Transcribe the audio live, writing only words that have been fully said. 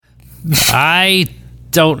I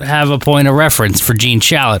don't have a point of reference for Gene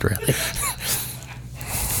Shalit, really.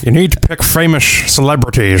 You need to pick famous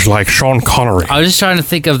celebrities like Sean Connery. I was just trying to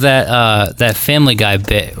think of that Family Guy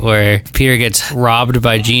bit where Peter gets robbed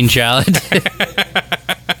by Gene Shalit.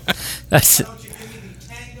 That's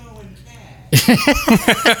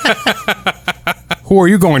Who are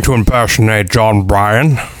you going to impersonate, John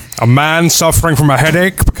Bryan? A man suffering from a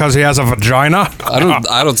headache because he has a vagina? I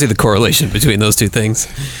don't see the correlation between those two things.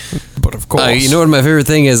 But of course. You know what my favorite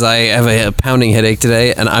thing is? I have a pounding headache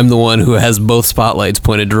today, and I'm the one who has both spotlights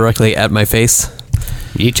pointed directly at my face.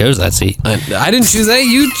 You chose that seat. I didn't choose that.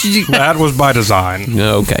 You That was by design.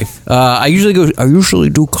 okay. I usually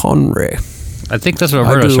do Connery. I think that's what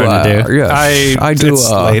Roberto's trying to do. Yeah, I do. It's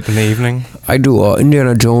late in the evening. I do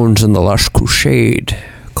Indiana Jones and the Last Crusade,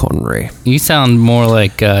 Connery. You sound more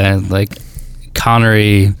like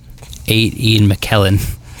Connery ate Ian McKellen.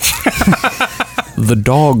 The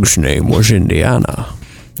dog's name was Indiana.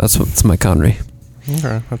 That's my Connery.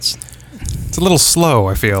 Okay, it's a little slow,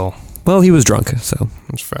 I feel. Well, he was drunk, so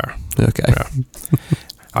That's fair. okay. Yeah.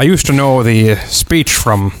 I used to know the speech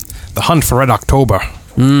from The Hunt for Red October.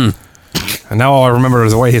 And now all I remember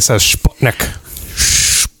is the way he says Sputnik.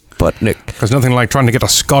 Sputnik. There's nothing like trying to get a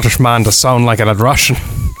Scottish man to sound like a Russian.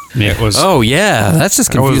 Yeah. It was... Oh yeah, that's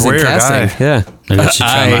just That was confusing weird, casting. aye. Yeah. Maybe I should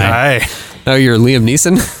try my- Aye. Oh, you're Liam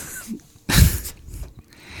Neeson.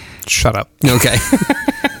 Shut up. Okay.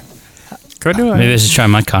 Could I do it? Maybe I should try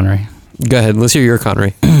my Connery. Go ahead. Let's hear your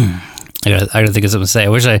Connery. I gotta think of something to say. I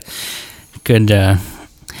wish I could. Welcome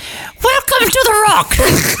to the Rock.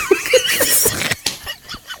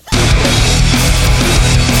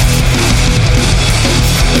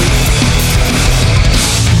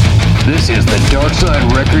 This is the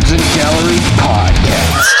Darkside Records and Gallery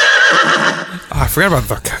podcast. I forgot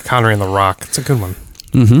about the Connery and the Rock. It's a good one.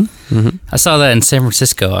 I saw that in San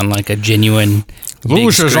Francisco on like a genuine. big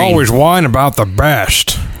Losers screen. always whine about the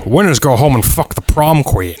best. Winners go home and fuck the prom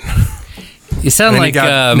queen. You sound And then like you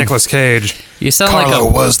got Nicolas Cage. you sound Carlo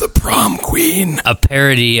like was the prom queen. a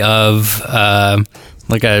parody of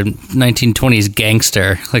like a 1920s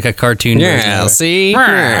gangster, like a cartoon. version of it. See?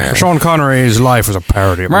 Sean Connery's life was a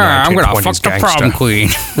parody of a I'm gonna 1920s fuck the gangster. prom queen.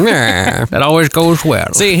 Yeah. That always goes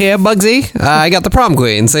well. See here, Bugsy? I got the prom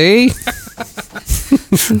queen, see?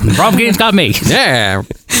 The prom queen's got me. Yeah.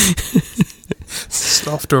 It's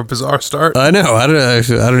off to a bizarre start. I know. I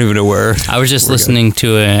don't even know where. I was just listening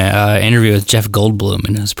to an interview with Jeff Goldblum,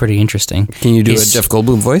 and it was pretty interesting. Can you do He's- a Jeff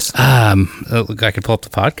Goldblum voice? I could pull up the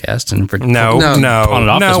podcast and No. pawn it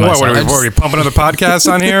off as What myself. are we pumping other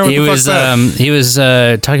podcasts on here? What He the was fuck's that? he was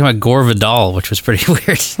talking about Gore Vidal, which was pretty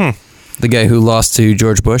weird. The guy who lost to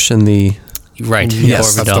George Bush in the... Right?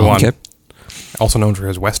 Yes, Gore that's the one. Okay. Also known for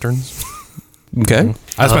his westerns. Okay.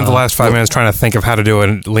 I spent the last 5 minutes trying to think of how to do a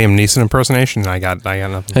Liam Neeson impersonation, and I got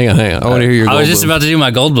nothing. Hang on. I want to hear your I was just Goldblum. about to do my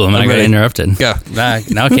Goldblum, and I got ready. interrupted. Yeah. Now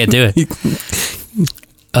I can't do it.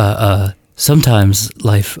 Sometimes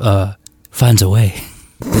life finds a way.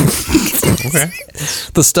 Okay.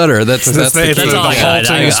 The stutter. That's the That's key. That's all I got.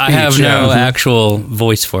 halting I have speech, no yeah. actual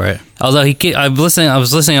voice for it. Although I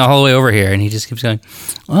was listening all the way over here, and he just keeps going,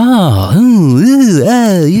 "Oh,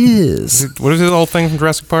 yes." What is the old thing from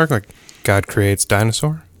Jurassic Park? Like, God creates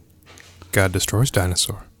dinosaur. God destroys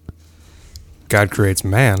dinosaur. God creates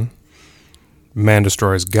man. Man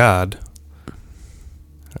destroys God.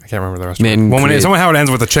 I can't remember the rest Man of it. create- Somehow it ends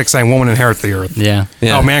with a chick saying, woman inherit the earth. Yeah.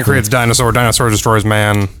 Yeah. Oh, man creates dinosaur. Dinosaur destroys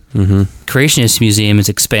man. Creationist Museum is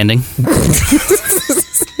expanding.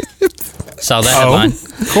 Saw that headline.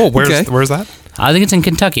 Cool. Where's that? I think it's in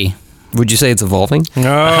Kentucky. Would you say it's evolving?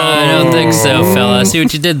 No. I don't think so, fella. See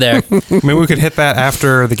what you did there. Maybe we could hit that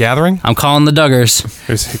after the gathering. I'm calling the Duggars.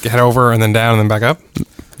 Just head over and then down and then back up.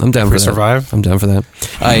 I'm down If for we that. survive. I'm down for that.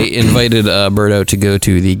 I invited Berto to go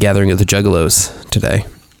to the Gathering of the Juggalos today.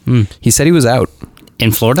 He said he was out.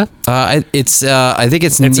 In Florida? I think it's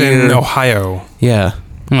It's near... in Ohio. Yeah.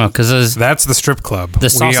 Well, because That's the strip club. The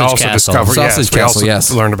Sausage Castle. Sausage we Castle, also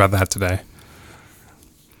yes. learned about that today.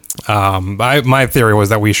 My theory was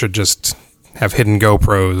that we should just have hidden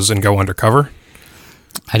GoPros and go undercover.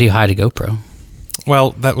 how do you hide a GoPro?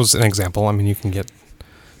 Well, that was an example. I mean, you can get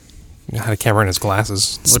had a camera in his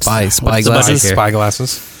glasses. Spy what's the budget glasses. here? Spy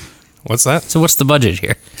glasses. What's that? So what's the budget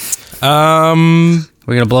here? I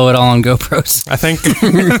We're going to blow it all on GoPros. think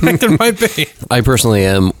it might be. I personally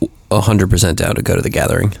am 100% down to go to the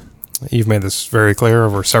Gathering. You've made this very clear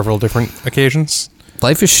over several different occasions.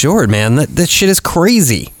 Life is short, man. That shit is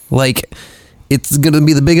crazy. Like, it's going to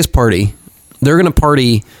be the biggest party. They're going to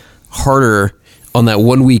party harder on that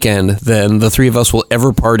one weekend than the three of us will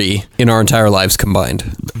ever party in our entire lives combined.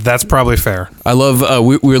 That's probably fair. I love,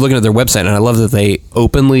 we were looking at their website, and I love that they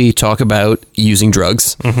openly talk about using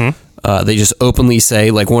drugs. Mm-hmm. They just openly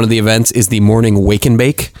say, like, one of the events is the morning wake and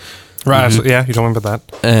bake. Right. Mm-hmm. Yeah, you told me about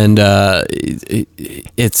that. And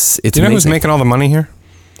it's Do you know who's making all the money here?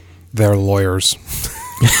 They're lawyers.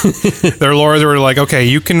 Their lawyers were like, okay,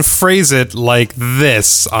 you can phrase it like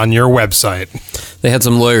this on your website. They had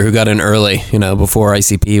some lawyer who got in early, before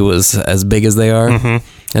ICP was as big as they are.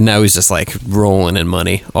 Mm-hmm. And now he's just like rolling in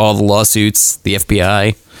money. All the lawsuits, the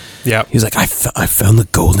FBI. Yeah. He's like, I found the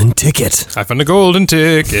golden ticket. I found the golden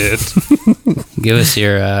ticket. Give us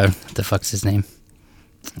your, the fuck's his name?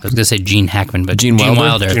 I was going to say Gene Hackman, but Gene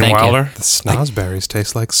Wilder. Gene thank Wilder. you. The snozberries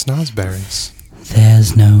taste like snozberries.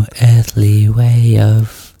 There's no earthly way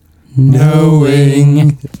of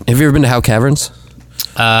knowing. Have you ever been to Howe Caverns?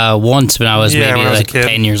 Once when I was Yeah, maybe when I was a like kid.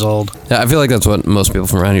 10 years old. Yeah, I feel like that's what most people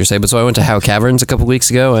from around here say. But so I went to Howe Caverns a couple weeks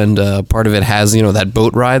ago, and part of it has that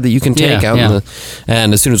boat ride that you can take out. Yeah.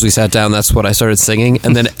 And as soon as we sat down, that's what I started singing,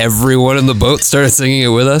 and then everyone in the boat started singing it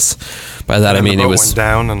with us. By that I mean the it boat was went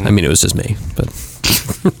down, and it was just me, but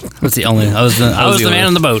I was the man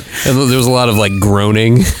on the boat. and there was a lot of like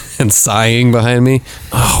groaning and sighing behind me.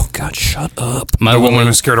 Oh God, shut up! My the woman woman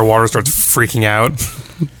who's scared of water starts freaking out.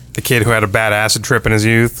 The kid who had a bad acid trip in his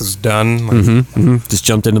youth is done. Like, Just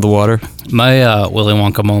jumped into the water. My Willy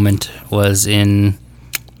Wonka moment was in,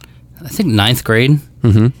 I think, 9th grade.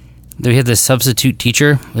 Mm-hmm. We had this substitute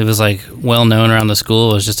teacher. It was like well known around the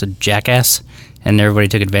school. It was just a jackass, and everybody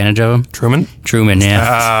took advantage of him. Truman,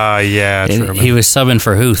 yeah. yeah, And Truman. he was subbing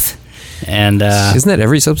for Huth, and Isn't that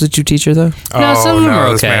every substitute teacher though? no, some of them were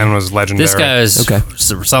okay. This man was legendary. This guy was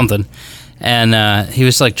Okay. something, and he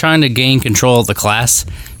was like trying to gain control of the class.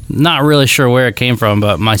 Not really sure where it came from,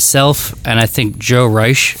 but myself and I think Joe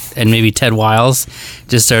Reich and maybe Ted Wiles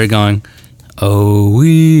just started going, oh,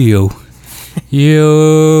 wee, oh, yo,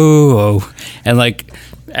 oh. And like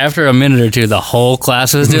after a minute or two, the whole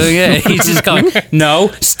class was doing it. He's just going,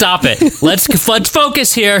 no, stop it. Let's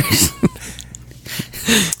focus here.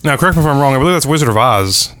 Now, correct me if I'm wrong. I believe that's Wizard of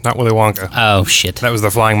Oz, not Willy Wonka. Oh, shit. That was the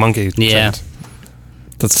flying monkey. Yeah. chant.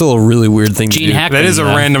 That's still a really weird thing Gene to do. Hackman. That is a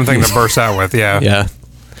random thing to burst out with, yeah. Yeah,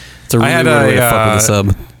 it's a really had weird way to a, fuck with a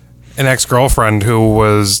sub. An ex-girlfriend who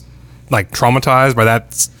was like traumatized by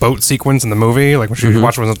that boat sequence in the movie, like when she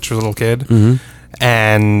watched it when she was a little kid,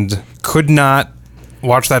 and could not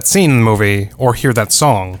watch that scene in the movie or hear that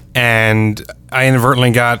song. And I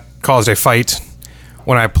inadvertently caused a fight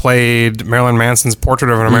when I played Marilyn Manson's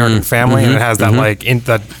Portrait of an American Family, and it has that like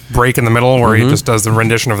that break in the middle where he just does the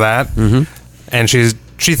rendition of that. And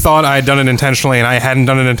she thought I had done it intentionally, and I hadn't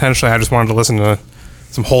done it intentionally. I just wanted to listen to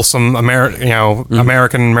some wholesome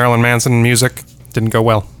American Marilyn Manson music. Didn't go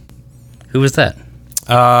well. Who was that?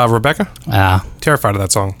 Rebecca? Terrified of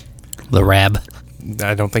that song. The Rab.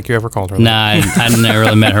 I don't think you ever called her that. Nah, I never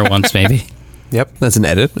really met her once, maybe. Yep. That's an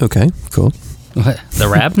edit. Okay, cool. What? The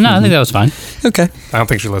Rab? No, I think that was fine. Okay. I don't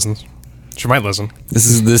think she listens. She might listen.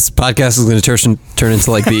 This podcast is going to turn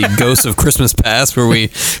into like the Ghosts of Christmas Past, where we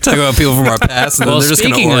talk about people from our past, and then they're just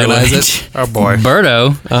going to speaking of organize which, it. Oh, boy.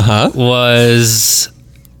 Berto was...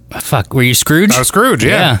 Fuck, were you Scrooge? I was Scrooge,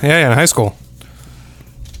 yeah, in high school.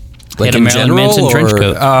 He had Like a in Marilyn general, Manson trench or-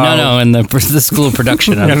 coat. No, in the school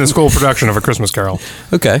production of In the school production of A Christmas Carol.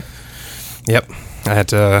 Okay. Yep. I had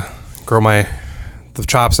to grow the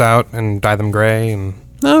chops out and dye them gray. And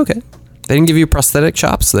Oh, okay. They didn't give you prosthetic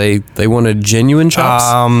chops. They wanted genuine chops.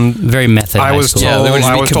 Very method. I high was school. Yeah, they would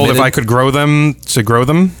just be told if committed. I could grow them, to grow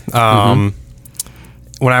them.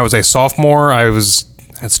 When I was a sophomore, I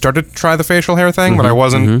had started to try the facial hair thing, but I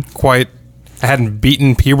wasn't quite. I hadn't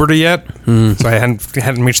beaten puberty yet, so I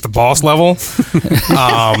hadn't reached the boss level. So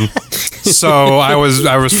I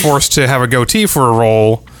was forced to have a goatee for a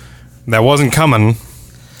role that wasn't coming,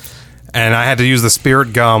 and I had to use the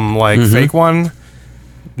Spirit Gum fake one.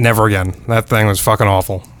 Never again. That thing was fucking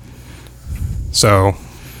awful. So,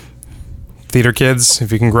 theater kids,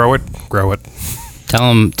 if you can grow it, grow it.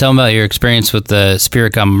 Tell them about your experience with the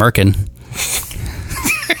Spirit Gum Merkin.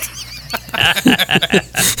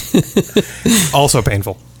 Also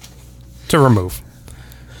painful to remove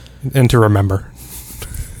and to remember.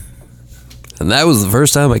 And that was the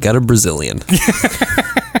first time I got a Brazilian.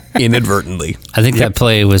 Inadvertently. I think that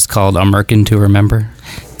play was called A Merkin to Remember.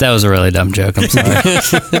 That was a really dumb joke. I'm sorry.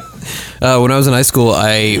 When I was in high school,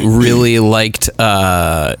 I really liked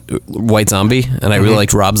White Zombie, and I really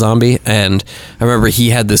liked Rob Zombie. And I remember he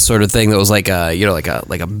had this sort of thing that was like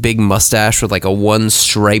a big mustache with like a one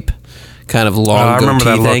stripe kind of long I remember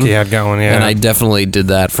that goatee look thing. he had going, yeah. And I definitely did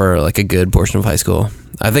that for like a good portion of high school.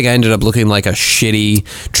 I think I ended up looking like a shitty,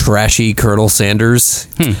 trashy Colonel Sanders,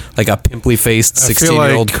 like a pimply-faced I feel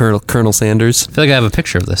 16-year-old like- Colonel Sanders. I feel like I have a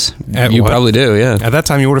picture of this. You probably do, yeah. At that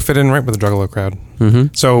time, you would have fit in right with the Juggalo crowd.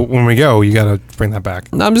 Mm-hmm. So when we go, you got to bring that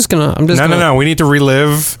back. No, I'm just gonna. No. We need to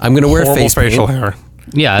relive. I'm gonna wear horrible face paint. facial hair.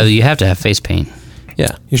 Yeah, you have to have face paint.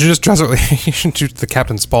 Yeah. You should just dress it. You should do the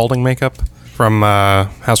Captain Spaulding makeup from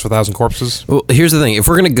House of a Thousand Corpses. Well, here's the thing: if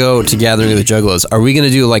we're gonna go to Gathering of the Juggalos, are we gonna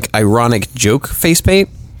do like ironic joke face paint,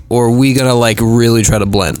 or are we gonna like really try to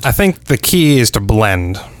blend? I think the key is to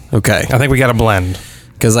blend. Okay. I think we got to blend.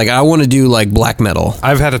 Because like I want to do like black metal.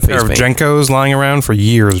 I've had a pair of paint. Jenkos lying around for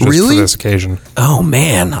years just Really? for this occasion. Oh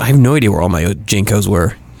man, I have no idea where all my Jinkos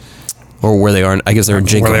were, or where they are. I guess they're in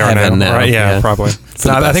Jinko Where they are heaven now. Right, yeah, probably. For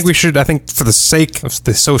the No, I best. think we should. I think for the sake of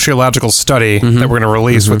the sociological study that we're going to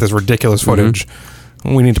release with this ridiculous footage,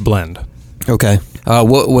 we need to blend. Okay.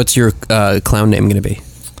 What's your clown name going to be?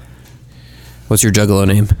 What's your Juggalo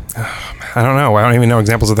name? I don't know. I don't even know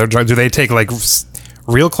examples of their. Do they take like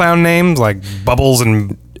real clown names like Bubbles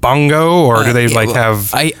and Bongo, or do they like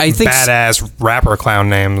have I think badass rapper clown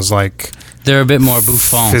names like They're a bit more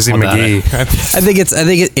bouffant Fizzy about McGee? it. I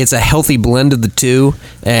think it's a healthy blend of the two,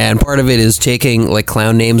 and part of it is taking like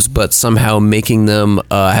clown names, but somehow making them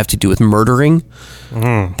have to do with murdering.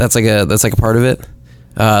 That's like a part of it.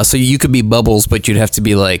 So you could be Bubbles, but you'd have to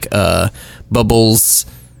be like Bubbles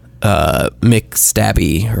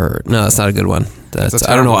McStabby, or no, that's not a good one. That's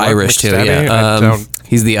I don't know, terrible one. Irish too. McStabby? Yeah, I don't-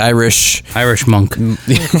 he's the Irish. Irish monk.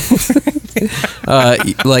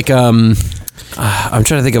 I'm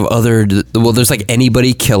trying to think of other. Well, there's like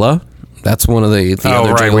Anybody Killa. That's one of the Oh,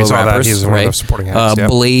 other right, we Juggalo saw that. rappers. He's one of right? the supporting acts, yeah.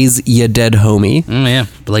 Blaze, Ya Dead Homie. Yeah,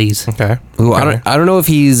 Blaze. Okay. Who Okay. I don't know if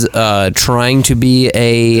he's trying to be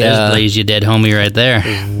a. There's Blaze, you dead homie right there.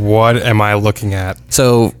 What am I looking at?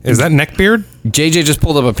 So Is that neckbeard? JJ just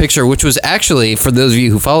pulled up a picture, which was actually, for those of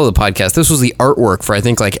you who follow the podcast, this was the artwork for I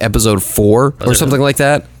think like episode 4 or something like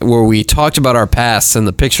that, where we talked about our pasts, and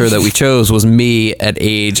the picture that we chose was me at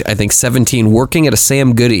age I think 17 working at a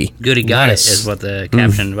Sam Goody. Goody got Nice. it is what the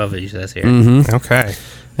caption above it says here. Okay.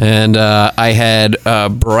 And I had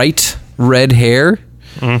bright red hair.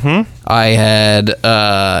 I had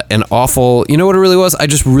an awful. You know what it really was? I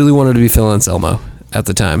just really wanted to be Phil Anselmo at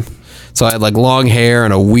the time. So I had like long hair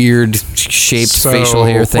and a weird shaped So, facial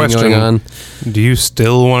hair thing question. going on. Do you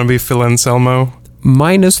still want to be Phil Anselmo?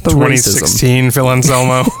 Minus the racism. 2016 Phil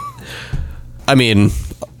Anselmo? I mean,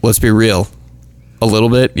 let's be real. A little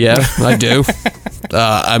bit, yeah, I do.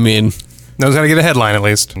 I mean, Knows how to get a headline at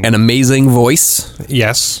least. an amazing voice,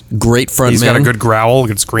 Yes. great front He's man. got a good growl, a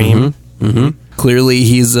good scream. Clearly,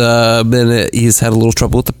 he's had a little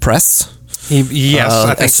trouble with the press. Yes,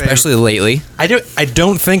 I think especially lately. I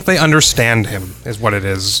don't think they understand him. Is what it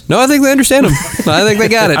is. No, I think they understand him. I think they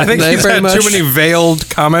got it. I think they he's had too many veiled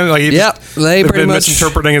comments. Like Yep, they they've pretty been much-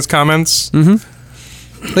 misinterpreting his comments. I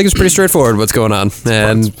think it's pretty straightforward what's going on,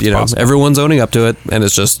 and It's possible. everyone's owning up to it, and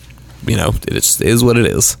it's just it just is what it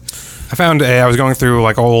is. I was going through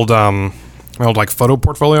like old my old like photo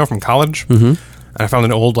portfolio from college, and I found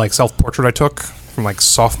an old like self portrait I took from like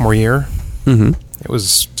sophomore year. It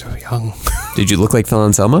was so young. Did you look like Phil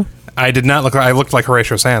Anselmo? I did not look. I looked like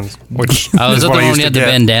Horatio Sands, which Oh, is is that the what I one used you to had the get.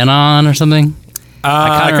 bandana on or something?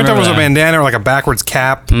 I couldn't tell if it was a that. bandana or like a backwards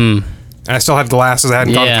cap. And I still had glasses. I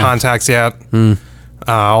hadn't gotten Yeah. contacts yet.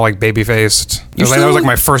 All like baby faced. That was still- like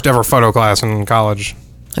my first ever photo class in college.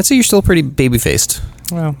 I'd say you're still pretty baby faced.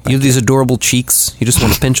 Well, You have these adorable cheeks. You just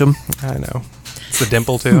want to pinch them. I know. It's the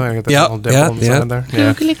dimple too. I got the Yeah, little dimple on the yeah. side there.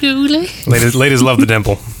 Yeah. Ladies love the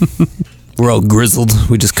dimple. We're all grizzled.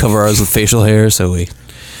 We just cover ours with facial hair, so we.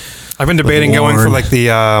 I've been debating going for Worn. like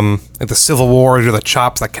the Civil War, or the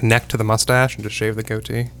chops that connect to the mustache, and just shave the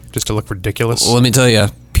goatee, just to look ridiculous. Well, let me tell you,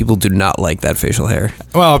 people do not like that facial hair.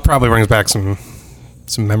 Well, it probably brings back some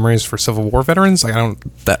memories for Civil War veterans. Like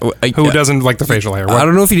who doesn't like the facial hair? I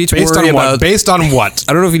don't know if you need to based worry on what? about- Based on what?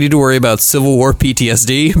 I don't know if you need to worry about Civil War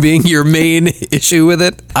PTSD being your main issue with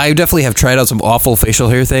it. I definitely have tried out some awful facial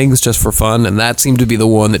hair things just for fun, and that seemed to be the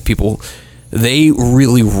one that they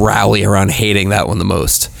really rally around hating that one the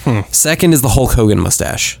most. Second is the Hulk Hogan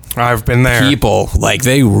mustache. I've been there. People, like,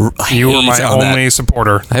 they You were hate my on that. only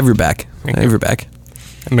supporter. I have your back. I have your back.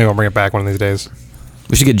 Maybe I'll bring it back one of these days.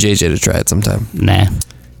 We should get JJ to try it sometime. Nah.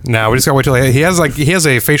 No, we just gotta wait till he has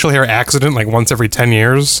a facial hair accident like once every 10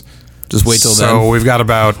 years. Just wait till So then. we've got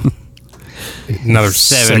about another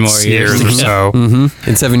 7 more 6 years. years or so.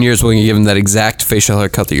 In 7 years, we'll give him that exact facial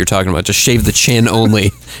haircut that you're talking about. Just shave the chin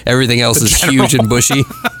only. Everything else is huge and bushy.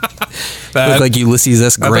 Look like Ulysses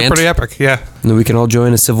S. That'd be Grant. pretty epic, yeah. And then we can all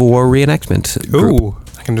join a Civil War reenactment group. Ooh,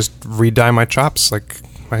 I can just re-dye my chops like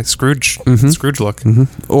my Scrooge look.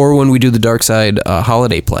 Or when we do the Dark Side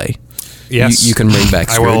holiday play. Yes. You can bring back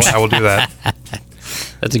Scrooge. I will do that.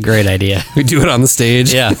 That's a great idea. We do it on the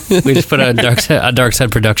stage. Yeah, we just put a dark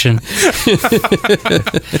side production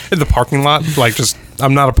In the parking lot,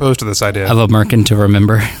 I'm not opposed to this idea. of a Merkin to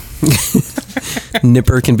remember.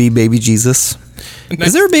 Nipper can be baby Jesus.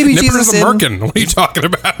 Is there a baby Nipper's Jesus a in? merkin. What are you talking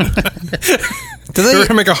about? Do They're they,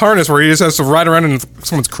 gonna make a harness where he just has to ride around in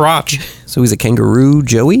someone's crotch. so he's a kangaroo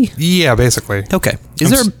Joey? Yeah, basically. Okay.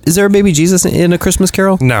 Is there a baby Jesus in A Christmas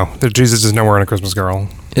Carol? No, the Jesus is nowhere in A Christmas Carol.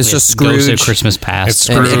 It's just Ghosts of Scrooge. Christmas It's Past.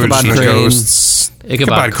 And Scrooge and, Ichabod the Crane. ghosts.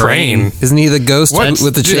 Ichabod Crane. Isn't he the ghost What?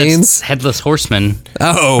 with the Dude, chains? that's Headless Horseman.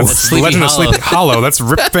 Oh, Sleepy Legend Hollow. of Sleepy Hollow. That's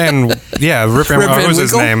Rip Van. Yeah, Rip Van. Rip Van What was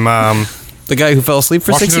his Winkle? name? the guy who fell asleep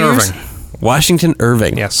for 6 Washington years? Irving. Washington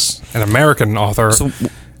Irving. Yes, an American author. So-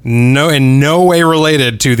 In no way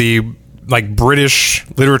related to the British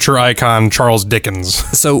literature icon Charles Dickens.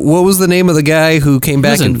 So what was the name of the guy who came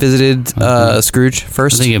back and visited Scrooge I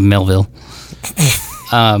first? was thinking of Melville.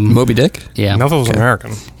 Moby Dick? Yeah, Melville was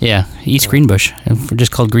American. yeah, East Greenbush. We're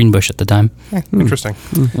just called Greenbush at the time. Interesting.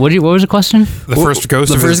 What was the question? The first ghost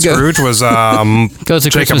the of first Scrooge was Goes to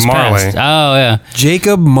Jacob Christmas Marley. Past. Oh yeah.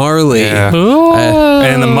 Jacob Marley. Yeah. Ooh.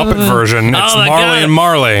 And in the Muppet version, it's Oh my Marley God. and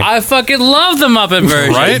Marley. I fucking love the Muppet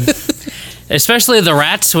version. Right? Especially the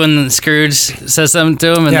rats when Scrooge says something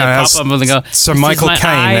to him and Yeah, they it pop has up and they go, Sir "This is Michael my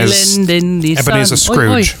Caine as island in the Ebenezer sun." Oi,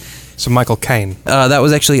 oi. Scrooge. So Michael Caine. That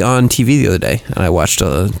was actually on TV the other day, and I watched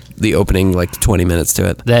the opening 20 minutes to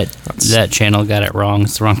it. That channel got it wrong.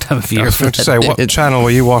 It's the wrong time of I year. was going to say, what channel were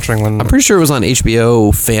you watching when... I'm pretty sure it was on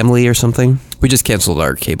HBO Family or something. We just canceled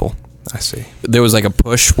our cable. I see. There was a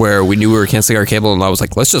push where we knew we were canceling our cable, and I was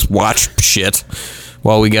like, let's just watch shit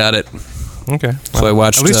while we got it. Okay. So I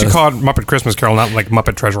watched... At least you called Muppet Christmas Carol, not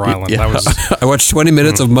Muppet Treasure Island. Yeah. That was I watched 20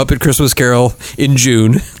 minutes of Muppet Christmas Carol in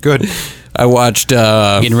June. good. I watched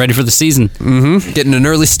Getting ready for the season. getting an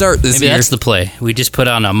early start this Maybe year. that's the play. We just put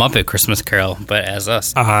on a Muppet Christmas Carol, but as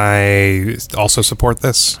us. I also support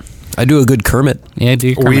this. I do a good Kermit. Yeah, do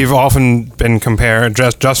your Kermit. We've often been compared,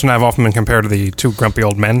 Justin and I have often been compared to the two grumpy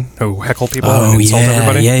old men who heckle people and insult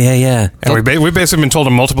everybody. yeah. And we've basically been told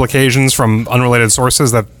on multiple occasions from unrelated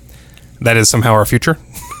sources that is somehow our future.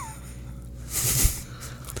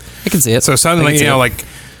 I can see it. So suddenly, I can see it.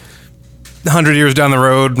 100 years down the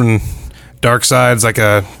road, and Dark Side's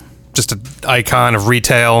just an icon of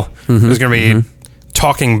retail. There's going to be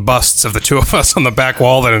talking busts of the two of us on the back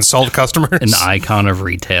wall that insult customers. An icon of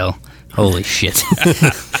retail. Holy shit.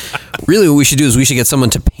 Really, what we should do is we should get someone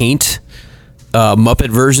to paint Muppet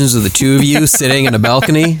versions of the two of you sitting in a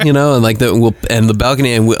balcony, and the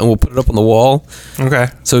balcony, and we'll put it up on the wall, Okay.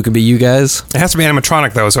 so it could be you guys. It has to be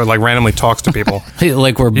animatronic, though, so it randomly talks to people.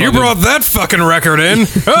 Like we're You brought that fucking record in.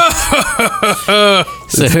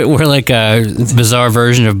 So we're like a bizarre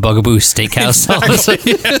version of Bugaboo Steakhouse. I was If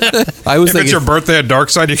it's thinking, your birthday at Dark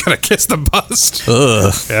Side, you gotta kiss the bust.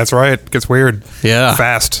 ugh. Yeah, that's right. It gets weird. Yeah.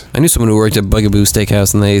 Fast. I knew someone who worked at Bugaboo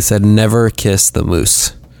Steakhouse, and they said never kiss the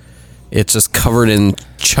moose. It's just covered in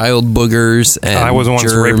child boogers and I was once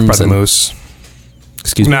germs raped by the and- moose.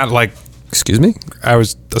 Excuse me. Excuse me. I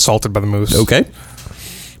was assaulted by the moose. Okay.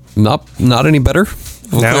 Not any better.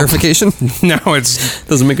 No. Clarification No, it's.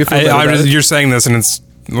 doesn't make me feel better. about it. You're saying this, and it's.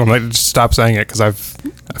 I'm like, just stop saying it because I've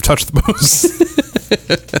touched the moose.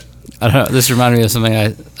 I don't know. This reminded me of something,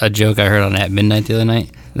 a joke I heard on At Midnight the other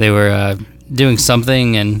night. They were doing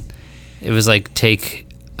something, and it was take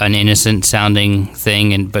an innocent sounding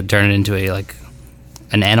thing but turn it into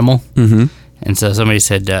an animal. Mm-hmm. And so somebody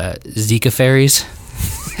said Zika fairies.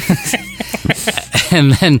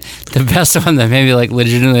 And then the best one that made me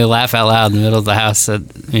legitimately laugh out loud in the middle of the house at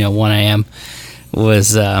 1 a.m.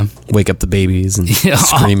 was Wake up the babies and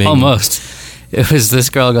screaming. Almost. It was this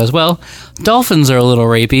girl goes, well, dolphins are a little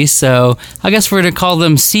rapey, so I guess we're going to call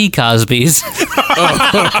them sea Cosbys.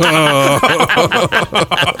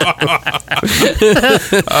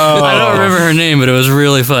 I don't remember her name, but it was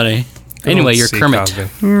really funny. Anyway, you're See, Kermit. Cosby.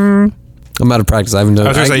 I'm out of practice. I haven't done I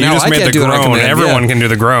was going to say, you now just I made can't the do it on groan. command. Everyone can do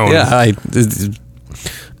the groan. Yeah.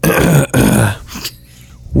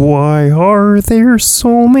 Why are there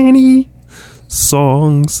so many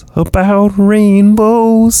songs about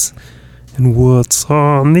rainbows? And what's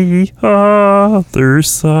on the other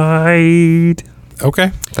side? Okay.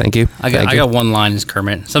 Thank you. I got one line as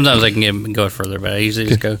Kermit. Sometimes I can go further, but I usually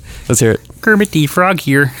just go, Let's hear it. Kermit the Frog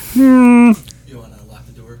here. You want to lock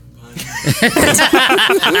the door behind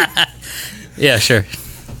you? Yeah, sure.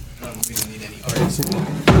 We don't need any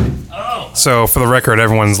artists. So, for the record,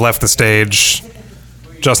 everyone's left the stage.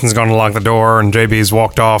 Justin's going to lock the door, and JB's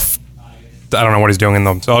walked off. I don't know what he's doing in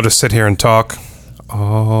them. So I'll just sit here and talk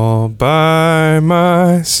all by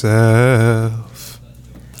myself.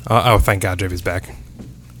 Oh, thank God JB's back.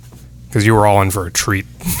 Because you were all in for a treat.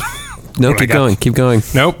 No, What I keep got. going, keep going.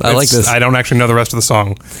 Nope. I like this. I don't actually know the rest of the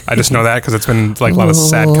song. I just know that because it's been like a lot of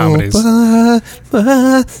sad comedies. So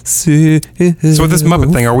with this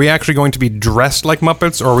Muppet thing, are we actually going to be dressed like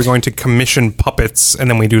Muppets, or are we going to commission puppets and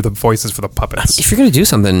then we do the voices for the puppets? If you're gonna do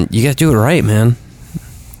something, you gotta do it right, man.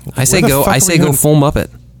 I say the go. fuck I are say we go gonna- full Muppet.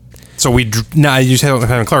 So you just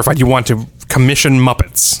haven't clarified. You want to commission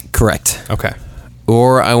Muppets. Correct. Okay.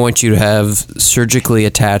 Or I want you to have surgically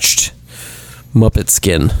attached Muppet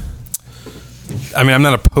skin. I mean, I'm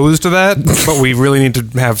not opposed to that, but we really need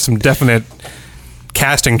to have some definite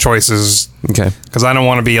casting choices Okay. because I don't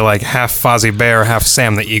want to be like half Fozzie Bear, half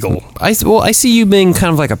Sam the Eagle. I see you being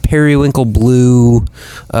kind of like a periwinkle blue,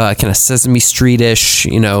 kind of Sesame Street-ish,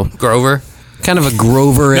 Grover. kind of a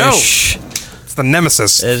Grover-ish. It's the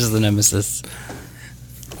nemesis. It is the nemesis.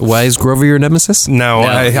 Why is Grover your nemesis? No,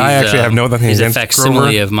 I he's, actually have nothing he's a against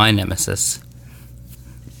facsimile Grover. of my nemesis.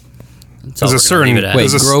 That's all There's a we're gonna certain- leave it at. Wait,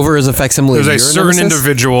 There's a- Grover is a facsimile of There's your a certain nemesis?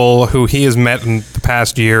 individual who he has met in the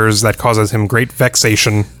past years that causes him great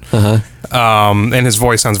vexation. And his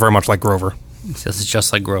voice sounds very much like Grover. This is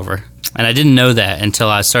just like Grover, and I didn't know that until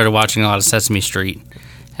I started watching a lot of Sesame Street,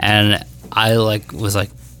 and I was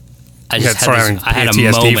like, I You just had started I had a having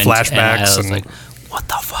PTSD moment, flashbacks and I was and- like, what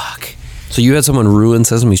the fuck? So you had someone ruin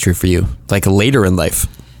Sesame Street for you, like later in life.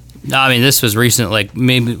 No, I mean, this was recent, like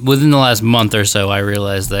maybe within the last month or so, I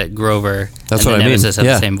realized that Grover That's and what the I mean, Nemesis have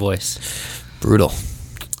yeah. the same voice. Brutal.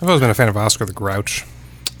 I've always been a fan of Oscar the Grouch.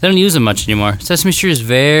 They don't use them much anymore. Sesame Street is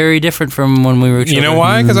very different from when we were children. You know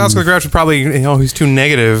why? Because Oscar the Grouch is probably, he's too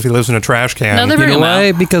negative. He lives in a trash can. No, they're You very know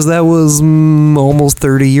why? mild. Because that was almost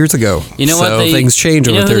 30 years ago. You know so what? things change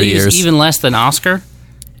you over know who 30 they use years. even less than Oscar?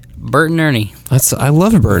 Bert and Ernie. I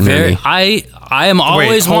love Bert and Very, Ernie. I am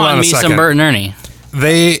always hold on wanting a me some second. Bert and Ernie.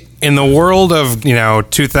 They, in the world of,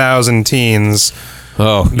 2000 teens,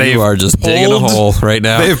 Oh, they've you are just digging a pulled- hole right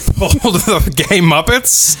now. they've pulled the gay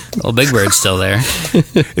Muppets. Well, Big Bird's still there.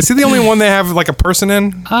 Is he the only one they have like a person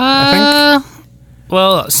in? Well,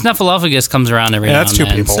 Snuffleupagus comes around every Yeah, now that's and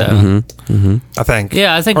two then. people. So. I think.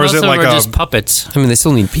 Yeah, I think Or most is of it them like are a- just puppets. I mean, they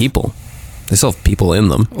still need people. They still have people in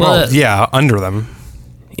them. Well, yeah, under them.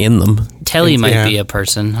 In them. Telly might Yeah. be a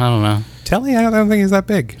person. I don't know. Telly, I don't think he's that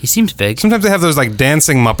big. He seems big. Sometimes they have those like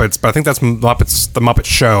dancing Muppets, but I think that's Muppets, the Muppet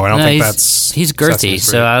Show. I don't No, think he's Sesame girthy, Street.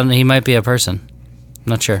 so he might be a person. I'm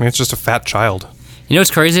not sure. I mean, it's just a fat child. You know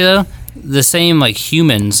what's crazy though? The same like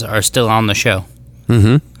humans are still on the show.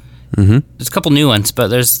 There's a couple new ones, but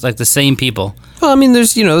there's like the same people. Well, I mean,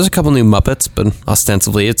 there's a couple new Muppets, but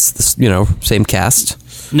ostensibly it's this, same cast.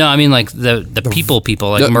 No, I mean like the people.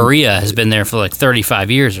 Like the- Maria has been there for like 35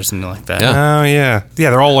 years or something like that. Yeah. Oh yeah,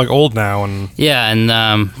 they're all like old now and Yeah, and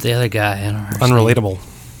the other guy, I don't know. his name. unrelatable.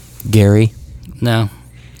 Gary. No,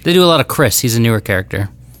 they do a lot of Chris. He's a newer character,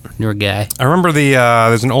 newer guy. I remember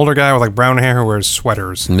there's an older guy with like brown hair who wears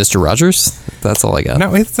sweaters. Mr. Rogers? That's all I got.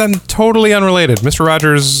 No, it's totally unrelated. Mr.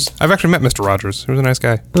 Rogers. I've actually met Mr. Rogers. He was a nice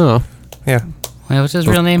guy. Oh, Yeah, Wait, what's his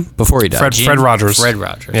real name? before he died. Fred Rogers. Fred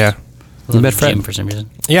Rogers. Yeah, I love met Fred? Jim for some reason.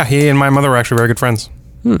 yeah. He and my mother were actually very good friends.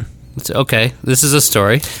 It's okay. This is a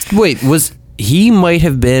story. Wait, he might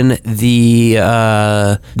have been the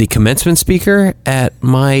commencement speaker at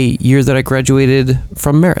my year that I graduated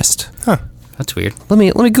from Marist. That's weird. Let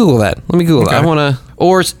me Google that. Okay. I want to.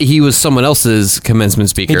 Or he was someone else's commencement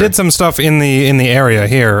speaker. He did some stuff in the area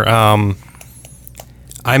here.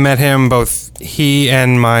 I met him. Both he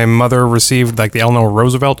and my mother received like the Eleanor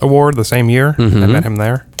Roosevelt Award the same year. I met him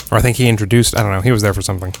there, or I think he introduced. I don't know. He was there for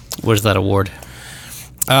something. What is that award?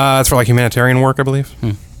 It's for like humanitarian work, I believe.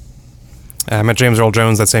 I met James Earl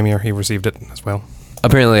Jones that same year. He received it as well.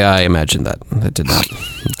 Apparently, I imagined that. That did not.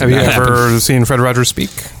 Have you not happen. ever seen Fred Rogers speak?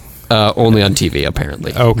 Only on TV,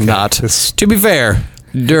 apparently. Okay. Not. This- To be fair,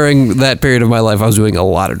 during that period of my life, I was doing a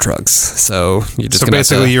lot of drugs. So you just So gonna have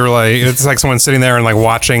to- basically, you're like it's like someone sitting there and like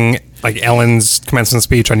watching like Ellen's commencement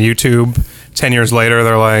speech on YouTube. 10 years later,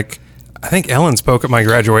 they're like, I think Ellen spoke at my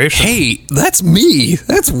graduation. Hey, that's me.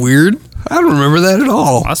 That's weird. I don't remember that at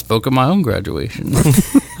all. I spoke at my own graduation.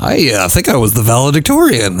 I think I was the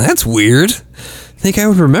valedictorian. That's weird. I think I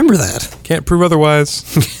would remember that. Can't prove otherwise.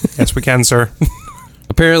 Yes, we can, sir.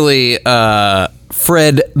 Apparently,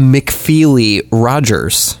 Fred McFeely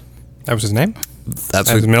Rogers. That was his name? That's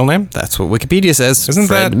His what middle name? that's what Wikipedia says. Isn't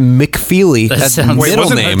Fred that- McFeely? That That's sounds- Wait, middle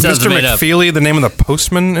wasn't name. Sounds Mr. made up. McFeely the name of the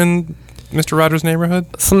postman in Mr. Rogers' Neighborhood?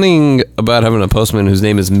 Something about having a postman whose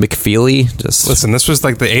name is McFeely. Just Listen, this was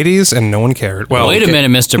like the 80s and no one cared. Well, Wait a minute,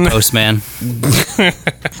 Mr. Postman.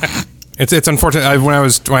 it's unfortunate.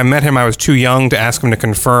 When I met him, I was too young to ask him to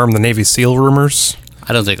confirm the Navy SEAL rumors.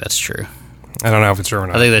 I don't think that's true. I don't know if it's true or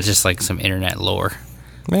not. I think that's just like some internet lore.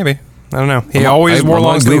 Maybe. I don't know. He always wore I'm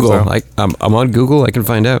long on sleeves, Google. though. I'm on Google. I can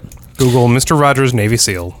find out. Google Mr. Rogers Navy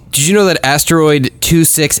SEAL. Did you know that asteroid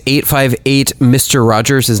 26858 Mr.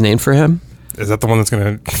 Rogers is named for him? Is that the one that's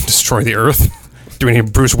going to destroy the Earth? Do we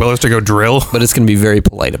need Bruce Willis to go drill? But it's going to be very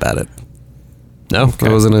polite about it. No, Okay.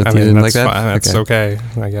 it wasn't. I You mean, didn't like that's that. fine. That's okay,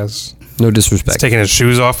 I guess. No disrespect. Taking his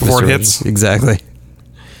shoes off before Mr. it Rogers. hits. Exactly.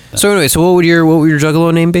 So anyway, so what would your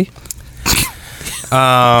Juggalo name be?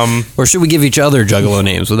 Or should we give each other Juggalo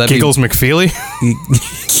names? Would that Giggles McFeely?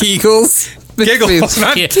 be Giggles? Giggles,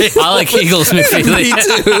 not Yeah, I like Eagles Me McFeely.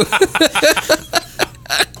 too.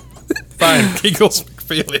 fine. Giggles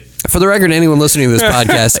McFeely. For the record, anyone listening to this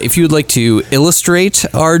podcast, if you would like to illustrate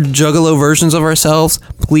our Juggalo versions of ourselves,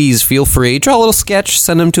 please feel free. Draw a little sketch,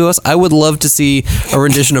 send them to us. I would love to see a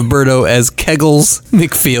rendition of Birdo as Keggles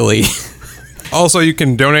McFeely. Also, you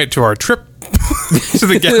can donate to our trip to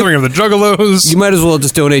the Gathering of the Juggalos. You might as well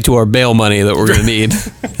just donate to our bail money that we're going to need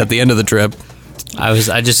at the end of the trip. I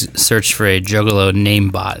just searched for a Juggalo name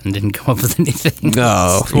bot and didn't come up with anything.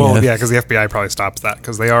 Oh, Well, yeah, because the FBI probably stops that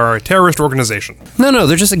because they are a terrorist organization. No,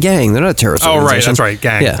 they're just a gang. They're not a terrorist Oh, right. organization. That's right.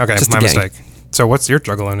 Gang. Yeah, Okay, just a my gang. mistake. So, what's your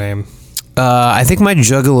Juggalo name? I think my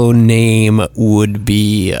Juggalo name would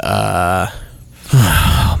be.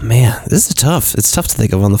 Oh man, this is tough. It's tough to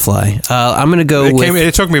think of on the fly. I'm gonna go with.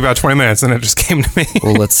 It took me about 20 minutes, and it just came to me.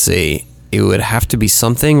 Well, let's see. It would have to be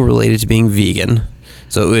something related to being vegan.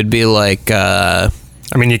 So it would be like. I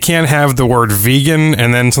mean, you can't have the word vegan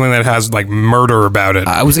and then something that has like murder about it.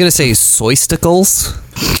 I was gonna say soysticles.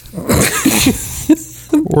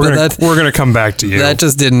 We're gonna come back to you. That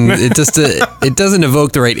just didn't. It just it doesn't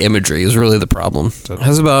evoke the right imagery. Is really the problem.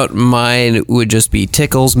 How's about mine? Would just be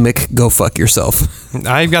tickles. Mick, go fuck yourself.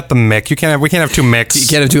 I've got the Mick. We can't have two Micks. You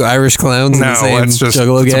can't have two Irish clowns in No, the same it's just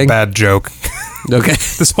Juggalo it's gang. a bad joke. Okay.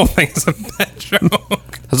 This whole thing is a bad joke.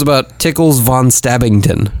 How's about Tickles von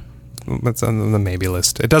Stabbington? That's on the maybe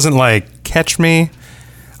list. It doesn't like catch me.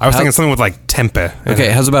 I was thinking something with like Tempe. in Okay,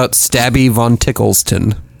 it. how's about Stabby von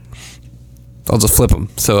Tickleston? I'll just flip them.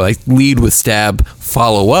 So I lead with Stab,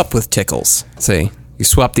 follow up with Tickles. See, you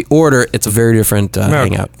swap the order, it's a very different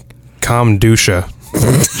hangout. Komdusha.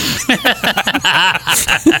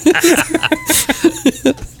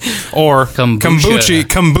 Or Kombucha.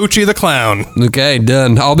 Kombuchi the clown. Okay,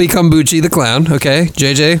 done. I'll be Kombuchi the clown. Okay,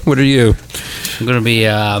 JJ, what are you? I'm going to be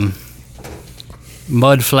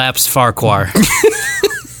Mud Flaps Farquhar.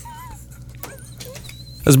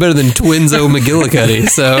 That's better than Twinzo McGillicuddy.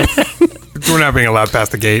 So We're not being allowed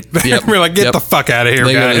past the gate. Yep. We're like, get Yep. the fuck out of here,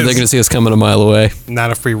 they're guys. going to see us coming a mile away. Not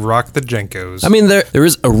if we rock the Jenkos. I mean, there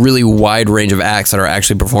is a really wide range of acts that are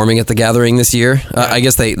actually performing at the Gathering this year. I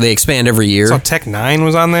guess they expand every year. I saw Tech 9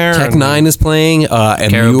 was on there. Tech and- 9 is playing.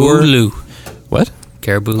 Caribou Amur. Lou. What?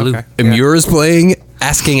 Caribou Lou. Okay. Amur is playing.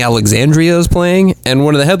 Asking Alexandria is playing. And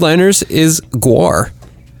one of the headliners is Guar.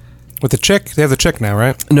 With the chick? They have the chick now,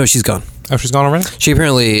 right? No, she's gone. Oh, she's gone already? She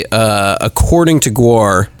apparently, according to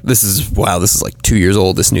Guar, this is like 2 years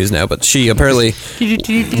old, this news now, but she apparently,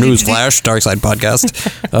 newsflash, Dark Side Podcast,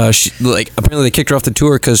 apparently they kicked her off the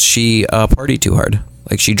tour because she partied too hard.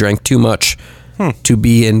 Like, she drank too much to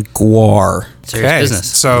be in Guar. Serious business.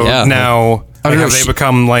 So Yeah. now, I don't know, have they she-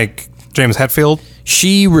 become like James Hetfield?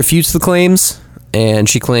 She refutes the claims, and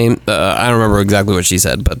she claimed, I don't remember exactly what she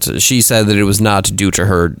said, but she said that it was not due to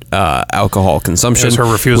her alcohol consumption. Is her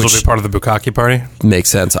refusal to which be part of the Bukkake party? makes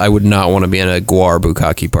sense. I would not want to be in a Guar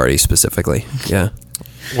Bukkake party specifically. Yeah.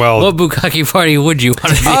 Well, What Bukkake party would you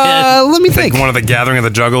want to be Let me like think. one of the Gathering of the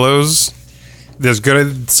Juggalos. There's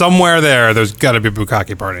somewhere there's got to be a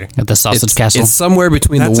Bukkake party. at? At the Sausage Castle. It's somewhere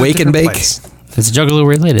between That's the a Wake and different Bake. place. It's Juggalo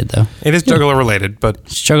related, though. It is Juggalo related, but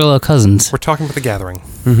It's Juggalo cousins. we're talking about the Gathering.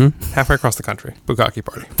 Halfway across the country, Bukkake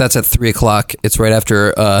party. That's at 3:00. It's right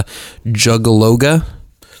after Juggaloga,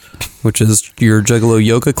 which is your Juggalo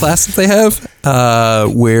yoga class that they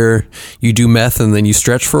have, where you do meth and then you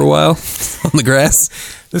stretch for a while on the grass.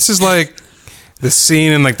 This is like the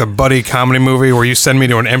scene in like the buddy comedy movie where you send me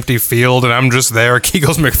to an empty field and I'm just there,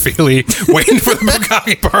 Kegels McFeely, waiting for the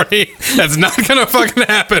Bukkake party. That's not gonna fucking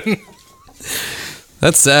happen.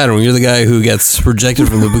 That's sad when you're the guy who gets rejected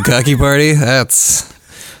from the Bukkake party. I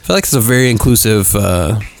feel like it's a very inclusive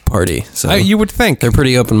party. So You would think. they're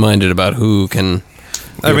pretty open-minded about who can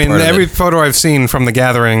I mean, every photo I've seen from the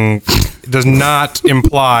gathering does not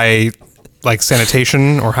imply like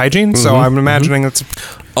sanitation or hygiene. So I'm imagining it's.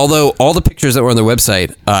 Although all the pictures that were on their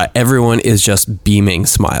website, everyone is just beaming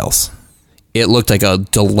smiles. It looked like a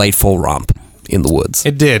delightful romp in the woods.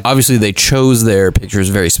 It did. Obviously, they chose their pictures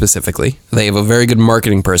very specifically. They have a very good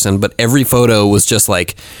marketing person, but every photo was just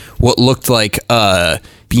like what looked like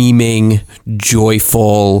beaming,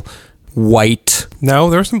 joyful, white. No,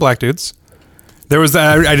 there were some black dudes. There was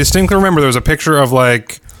that. I distinctly remember there was a picture of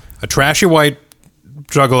like a trashy white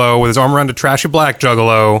juggalo with his arm around a trashy black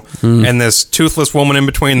juggalo and this toothless woman in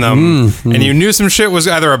between them. And you knew some shit was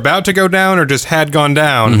either about to go down or just had gone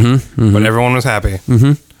down, but everyone was happy.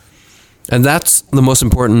 And that's the most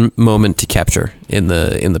important moment to capture in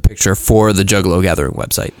the picture for the Juggalo Gathering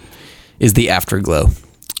website is the afterglow.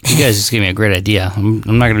 You guys just gave me a great idea. I'm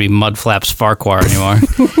not going to be Mudflaps Farquhar anymore.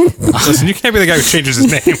 Listen, you can't be the guy who changes his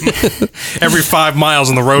name every 5 miles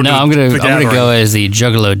on the road. No, I'm going to go as the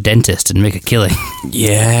Juggalo dentist and make a killing.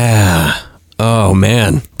 Yeah. Oh,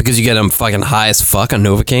 man. Because you get them fucking high as fuck on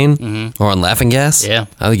Novocaine or on Laughing Gas? Yeah.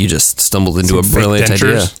 I think you just stumbled into a Some fake brilliant idea.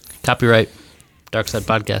 dentures. Copyright Dark Side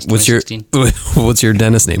Podcast. What's 2016. what's your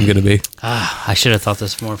dentist name going to be? I should have thought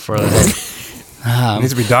this more further. It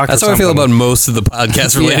needs to be doctor. That's how I feel about most of the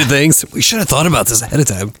podcast related things. We should have thought about this ahead of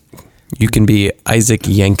time. You can be Isaac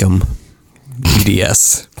Yankum,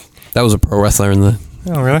 BDS. That was a pro wrestler in the.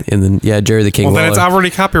 Oh, really? Jerry the King. Well, Waller then it's already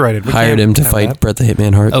copyrighted. We hired can't him to have fight that. Bret the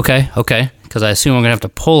Hitman Hart. Okay. Because I assume I'm going to have to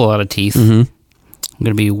pull a lot of teeth. I'm going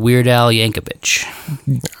to be Weird Al Yankovic.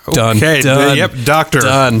 Done. Okay. Done. Yep. Doctor.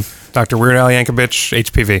 Done. Dr. Weird Al Yankovic,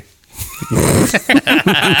 HPV.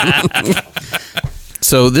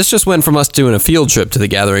 So this just went from us doing a field trip to the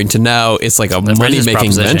gathering to now it's like a business money-making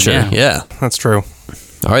proposition, venture. Yeah. That's true.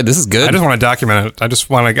 All right, this is good. I just want to document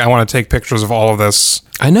it. I want to take pictures of all of this.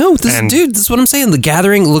 I know. This And- is what I'm saying. The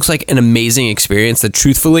gathering looks like an amazing experience that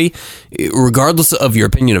truthfully, regardless of your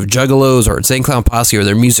opinion of Juggalos or Insane Clown Posse or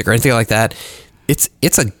their music or anything like that,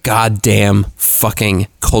 it's a goddamn fucking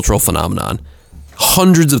cultural phenomenon.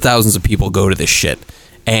 Hundreds of thousands of people go to this shit.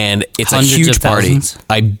 And it's Hundreds a huge of party. thousands?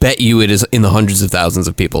 I bet you it is in the hundreds of thousands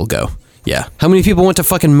of people go. Yeah. How many people went to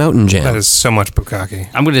fucking Mountain Jam? That is so much bukkake.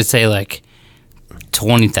 I'm going to say like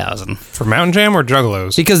 20,000. For Mountain Jam or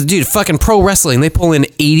Juggalos? Because, dude, fucking pro wrestling, they pull in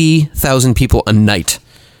 80,000 people a night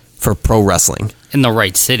for pro wrestling In the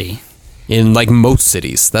right city. in, like, most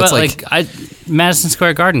cities. That's But Madison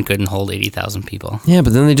Square Garden couldn't hold 80,000 people. yeah,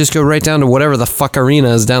 but then they just go right down to whatever the fuck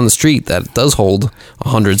arena is down the street that does hold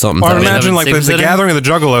 100-something Well, I thousand. imagine like the Six-sitter? gathering of the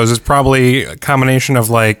Juggalos is probably a combination of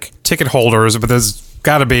like ticket holders, but there's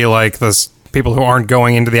got to be like this people who aren't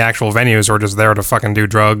going into the actual venues or just there to fucking do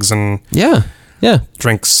drugs and Yeah.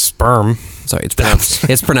 drink sperm. Sorry, it's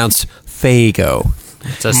pronounced Fago.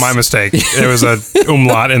 It's a, My mistake. There was a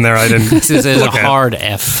umlaut in there. I didn't. This is a look at. hard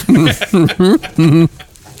F.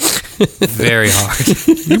 Very hard.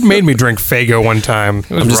 You made me drink Fago one time. It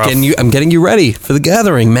was I'm just rough. getting you ready for the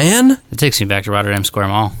gathering, man. It takes me back to Rotterdam Square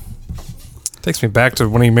Mall. Takes me back to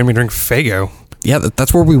when he made me drink Fago. Yeah,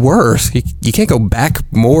 that's where we were. You can't go back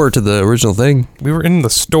more to the original thing. We were in the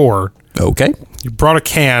store. Okay. You brought a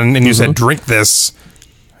can and you said, "Drink this."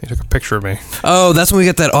 You took a picture of me. Oh, that's when we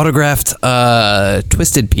got that autographed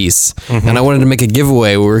Twisted piece. And I wanted to make a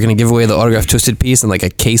giveaway. We were going to give away the autographed Twisted piece and like a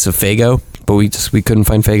case of Fago, but we couldn't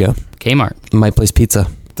find Fago. Kmart. My Place Pizza.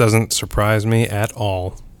 Doesn't surprise me at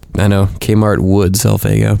all. I know. Kmart would sell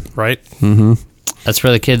Fago. Right? That's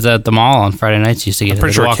where the kids at the mall on Friday nights used to get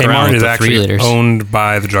Pretty to sure walk around Kmart with is the 3 actually liters. owned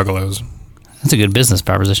by the Juggalos. That's a good business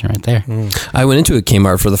proposition right there. I went into a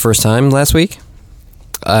Kmart for the first time last week.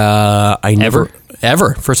 I never...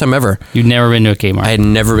 Ever. First time ever. You've never been to a Kmart. I had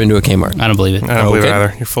never been to a Kmart. I don't believe it. I don't believe it Okay.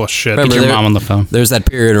 either. You're full of shit. Remember Get your there- mom on the phone. There's that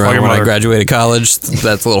period Call around your when I mother. graduated college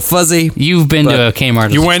that's a little fuzzy. You've been But to a Kmart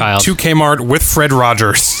as You a went child. to Kmart with Fred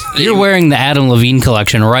Rogers. You're wearing the Adam Levine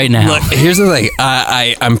collection right now. Look, here's the thing.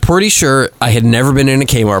 I'm pretty sure I had never been in a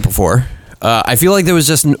Kmart before. I feel like there was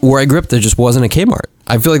just where I grew up. There just wasn't a Kmart.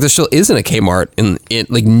 I feel like there still isn't a Kmart in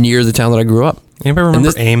like near the town that I grew up. Anybody remember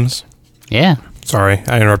this- Ames? Yeah. Sorry,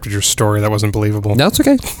 I interrupted your story. That wasn't believable. No, it's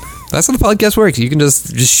okay. That's how the podcast works. You can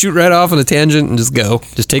just shoot right off on a tangent and just go.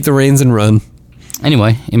 Just take the reins and run.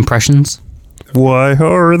 Anyway, impressions. Why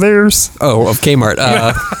are there's? Oh, of Kmart.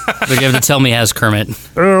 They're going to tell me as Kermit.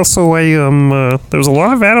 So there was a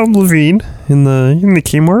lot of Adam Levine in the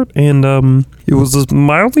Kmart, and it was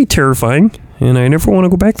mildly terrifying, and I never want to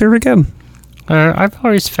go back there again. I've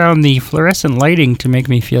always found the fluorescent lighting to make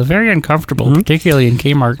me feel very uncomfortable, particularly in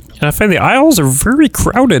Kmart. And I find the aisles are very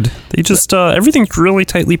crowded. They just everything's really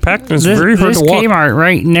tightly packed, and it's very hard to walk. Kmart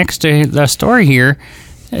right next to the store here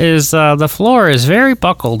is the floor is very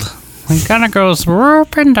buckled. It kind of goes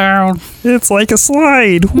up and down. It's like a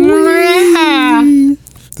slide.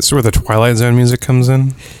 This is where the Twilight Zone music comes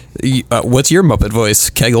in. What's your Muppet voice,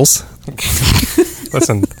 Kegels?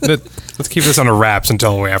 Listen, let's keep this under wraps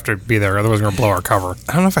until we have to be there. Otherwise, we're going to blow our cover.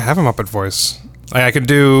 I don't know if I have a Muppet voice. Like, I could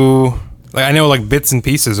do... Like, I know, like, bits and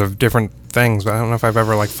pieces of different things, but I don't know if I've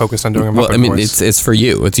ever, like, focused on doing a Muppet Well, I mean, voice. it's for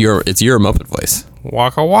you. It's your Muppet voice.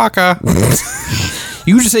 Waka waka.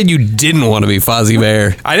 You just said you didn't want to be Fozzie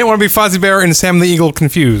Bear. I didn't want to be Fozzie Bear and Sam the Eagle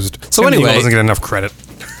confused. So Sam the anyway- Eagle doesn't get enough credit.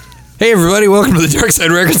 Hey, everybody. Welcome to the Dark Side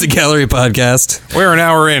Records and Gallery podcast. We're an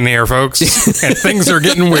hour in here, folks, and things are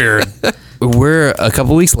getting weird. We're a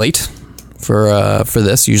couple weeks late for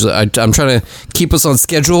this. Usually, I'm trying to keep us on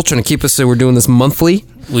schedule, trying to keep us so we're doing this monthly.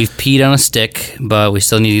 We've peed on a stick, but we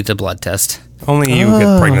still need the blood test. Only you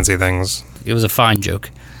get pregnancy things. It was a fine joke.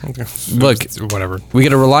 Look, Whatever. we got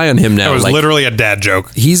to rely on him now. That was Like, literally a dad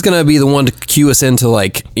joke. he's gonna be the one to cue us into,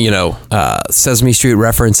 like, Sesame Street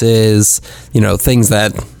references, things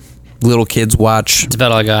that little kids watch. It's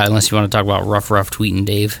about all I got, unless you want to talk about Rough Tweeting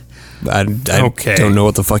Dave. I Okay. don't know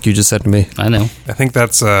what the fuck you just said to me. I know. I think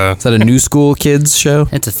that's Is that a new school kids show?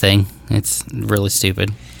 It's a thing. It's really stupid.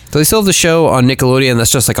 Do they still have the show on Nickelodeon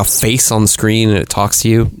that's just like a face on the screen and it talks to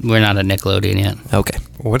you? We're not at Nickelodeon yet. Okay.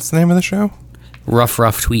 what's the name of the show? Rough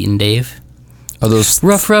Tweeting Dave. Are those?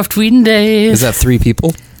 Rough Tweeting Dave. Is that 3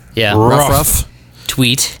 people? Yeah. Ruff.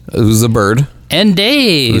 Tweet. Who's a bird? And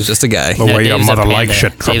Dave. Who's just a guy? The way your Dave's a mother likes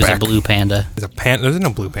panda. shit, Dave's a Trebek. blue panda. There's no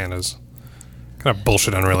blue pandas. Kind of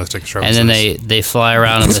bullshit, unrealistic show. And then they fly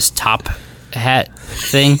around in this top hat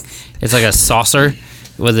thing. It's like a saucer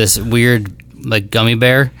with this weird like gummy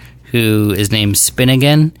bear who is named Spin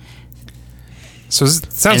Again. So it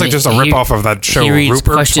sounds And like just a he- ripoff of that show He reads Rupert,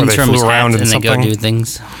 where questions they from flew his around hat in and they go something. do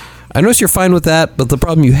things. I noticed you're fine with that, but the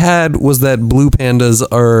problem you had was that blue pandas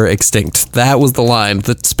are extinct. That was the line.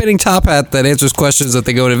 The spinning top hat that answers questions that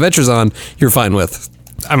they go on adventures on, you're fine with.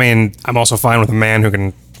 I mean, I'm also fine with a man who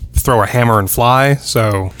can throw a hammer and fly,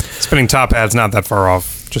 so spinning top hat's not that far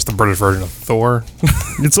off. Just the British version of Thor.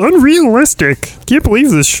 It's unrealistic. Can't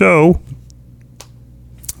believe this show.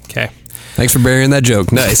 Okay. Thanks for burying that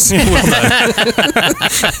joke. Nice.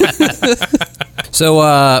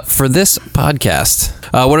 So for this podcast,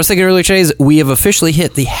 what I was thinking earlier today is we have officially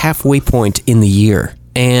hit the halfway point in the year.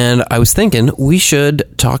 And I was thinking we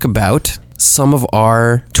should talk about some of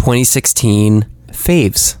our 2016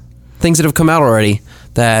 faves. Things that have come out already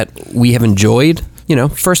that we have enjoyed.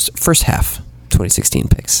 First half 2016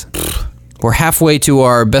 picks. We're halfway to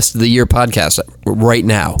our best of the year podcast right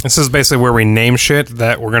now. This is basically where we name shit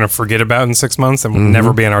that we're going to forget about in 6 months and will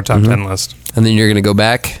never be in our top 10 list. And then you're going to go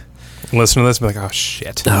back. Listen to this and be like, oh,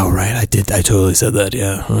 shit. Oh, right. I totally said that.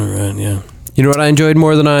 Yeah. All right. Yeah. You know what I enjoyed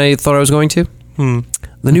more than I thought I was going to?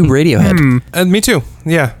 The new Radiohead. And me too.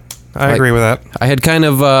 Yeah, I Like- agree with that. I had kind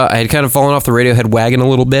of fallen off the Radiohead wagon a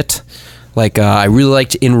little bit. Like I really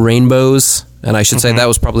liked In Rainbows, and I should say that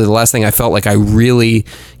was probably the last thing I felt like I really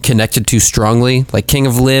connected to strongly. Like King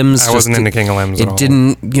of Limbs. I wasn't into King of Limbs at all. It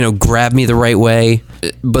didn't, grab me the right way.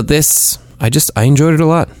 But this, I enjoyed it a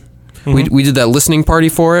lot. We did that listening party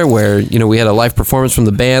for it, where we had a live performance from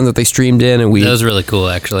the band that they streamed in, and That was really cool,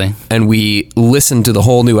 actually. we listened to the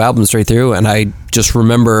whole new album straight through. And I just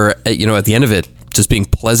remember, at the end of it, just being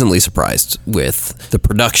pleasantly surprised with the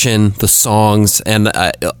production, the songs, and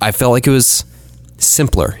I felt like it was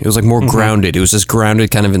simpler. It was like more grounded. It was just grounded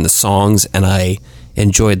kind of in the songs, and I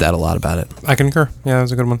enjoyed that a lot about it. I concur. Yeah, that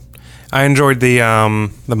was a good one. I enjoyed the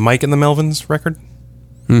Mike and the Melvins record.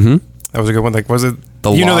 Mm-hmm. That was a good one. Like, was it?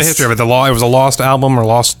 The you know the Lost. history of it. It was a lost album or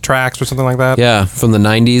lost tracks or something like that. Yeah, from the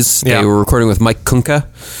 90s. Yeah. They were recording with Mike Kunka.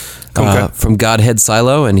 From Godhead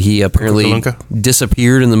Silo, and he apparently Kunka.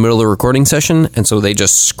 disappeared in the middle of the recording session, and so they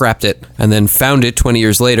just scrapped it and then found it 20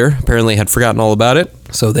 years later. Apparently had forgotten all about it,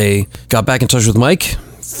 so they got back in touch with Mike,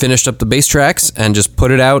 finished up the bass tracks, and just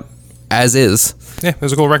put it out as is. Yeah, it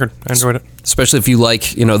was a cool record. I enjoyed it. Especially if you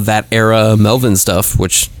like, that era Melvin stuff,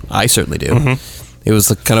 which I certainly do. It was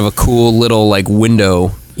kind of a cool little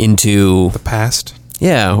window into The past.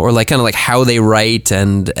 yeah, or kind of how they write,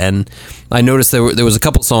 and I noticed there was a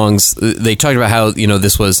couple songs they talked about how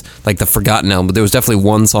this was the forgotten album, but there was definitely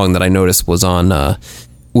one song that I noticed was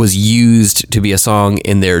was used to be a song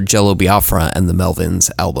in their Jello Biafra and the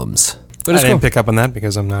Melvins albums. But I it's didn't cool. pick up on that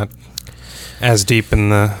because I'm not as deep in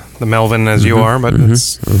the Melvin as you are, but it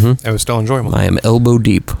was still enjoyable. I am elbow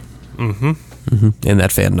deep in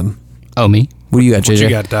that fandom. Oh, me? What do you got, JJ? What you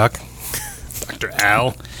got, Doc? Dr.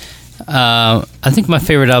 Al. I think my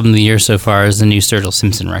favorite album of the year so far is the new Sturgill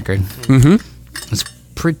Simpson record. Mm-hmm. It's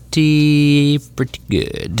pretty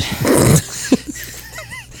good.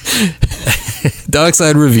 Dark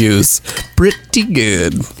Side Reviews. Pretty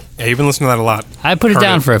good. Yeah, you've been listening to that a lot. I put it Heard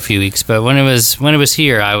down it. for a few weeks, but when it was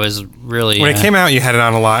here, I was really When it came out, you had it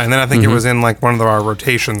on a lot, and then I think it was in like one of our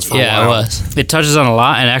rotations for a Yeah, while. it was. It touches on a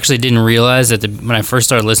lot, and I actually didn't realize that when I first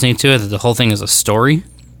started listening to it, that the whole thing is a story.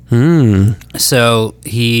 So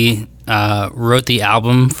he wrote the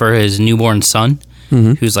album for his newborn son,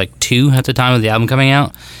 who's like 2 at the time of the album coming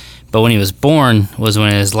out. But when he was born was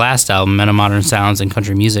when his last album, Meta Modern Sounds and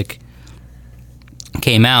Country Music,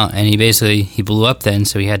 came out, and he blew up then,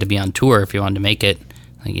 so he had to be on tour if he wanted to make it,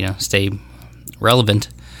 stay relevant.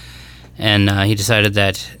 And he decided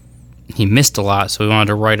that he missed a lot, so he wanted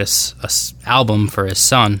to write a album for his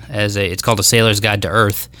son it's called A Sailor's Guide to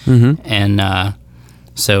Earth, and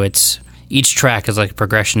so each track is like a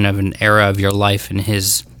progression of an era of your life and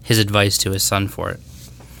his advice to his son for it,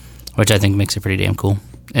 which I think makes it pretty damn cool.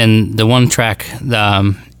 And the one track,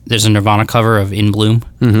 there's a Nirvana cover of In Bloom,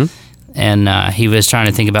 and he was trying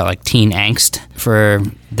to think about like teen angst for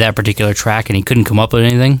that particular track, and he couldn't come up with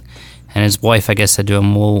anything. And his wife, I guess, said to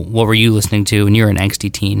him, "Well, what were you listening to when you were an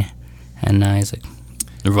angsty teen?" And he's like,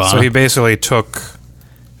 "Nirvana." So he basically took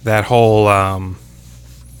that whole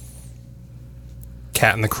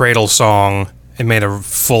Cat in the Cradle song and made a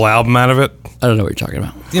full album out of it. I don't know what you're talking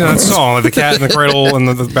about. You know that song, like the Cat in the Cradle, and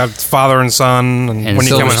about father and son, and when you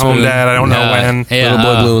Silver coming home, Spoon. Dad? I don't know when. Yeah,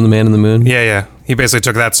 Little Boy Blue and the Man in the Moon. Yeah. He basically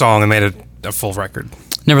took that song and made it a full record.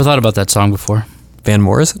 never thought about that song before. Van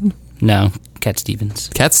Morrison? No, Cat Stevens.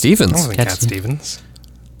 Cat That Stevens. wasn't Cat Cat Stevens.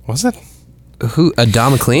 Was it? Who?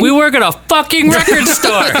 Don McLean? We work at a fucking record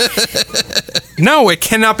store. No, it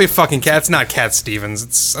cannot be fucking Cat. It's not Cat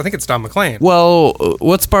Stevens. I think it's Don McLean. Well,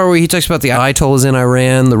 what's the part where he talks about the Ayatollahs in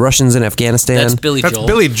Iran, the Russians in Afghanistan? That's Billy That's Joel.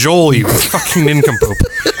 Billy Joel, you fucking nincompoop.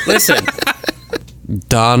 Listen,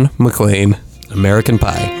 Don McLean, American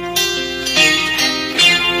Pie.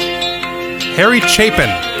 Harry Chapin.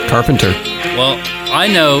 Carpenter. well, I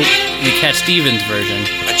know the Cat Stevens version,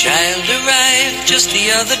 A child arrived just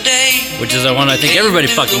the other day. which is the one I think everybody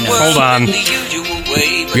fucking knows. Hold on.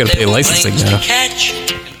 We gotta pay licensing now. Catch.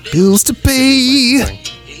 Bills to pay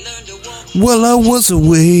while I was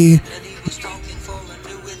away.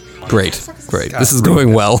 Great. This is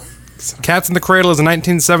going well. Cats in the Cradle is a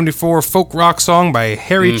 1974 folk rock song by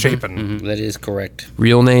Harry Chapin. That is correct.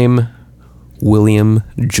 Real name, William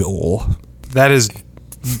Joel. That is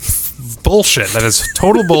bullshit. That is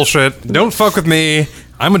total bullshit. Don't fuck with me.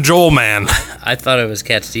 I'm a Joel man. I thought it was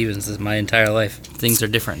Cat Stevens my entire life. Things are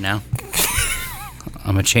different now.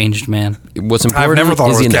 I'm a changed man. What's important I've never thought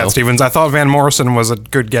it is was you Cat know. Stevens. I thought Van Morrison was a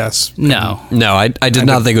good guess. No. No, I did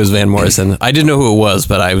not think it was Van Morrison. I didn't know who it was,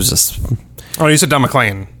 but I was just... Oh, you said Don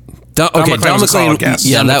McLean. Don McLean was a solid guess.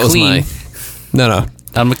 Yeah, Don that was McLean. my... No.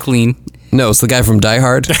 Don McLean. No, it's the guy from Die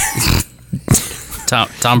Hard.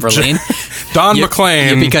 Tom Verlaine. Don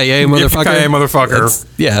McLean. Yippee-ki-yay, motherfucker. Yippee-ki-yay, motherfucker. That's-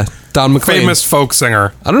 yeah, Don McLean. Famous folk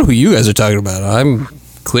singer. I don't know who you guys are talking about. I'm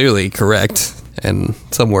clearly correct and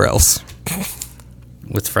somewhere else.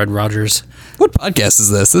 With Fred Rogers. What podcast is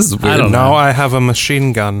this? This is weird. I don't know. Now I have a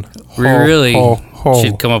machine gun. We Ho, really ho, ho.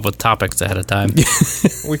 should come up with topics ahead of time.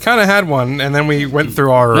 We kind of had one, and then we went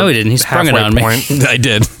through our No, we didn't. He sprung it halfway on me. point. I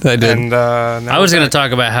did. And now I was we're going back. to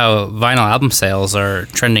talk about how vinyl album sales are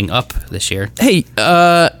trending up this year. Hey,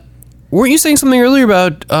 weren't you saying something earlier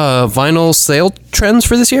about vinyl sale trends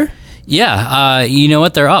for this year? Yeah, you know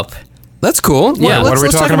what? They're up. That's cool. Yeah. What are we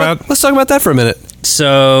let's talking talk about? Let's talk about that for a minute.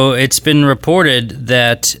 So it's been reported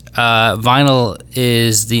that vinyl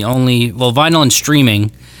is the only, vinyl and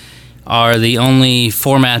streaming are the only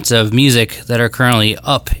formats of music that are currently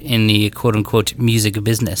up in the quote-unquote music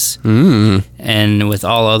business. And with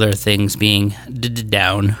all other things being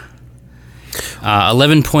down.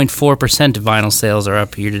 11.4% of vinyl sales are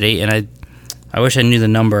up year to date, and I wish I knew the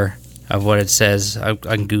number of what it says. I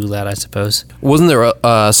can Google that, I suppose. Wasn't there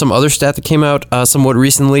some other stat that came out somewhat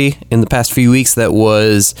recently in the past few weeks that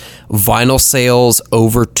was vinyl sales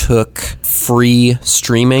overtook free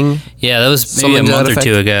streaming? Yeah, that was maybe a Something to that month or effect?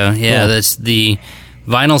 two ago. Yeah, Yeah. that's the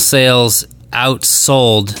vinyl sales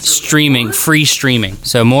outsold streaming, free streaming.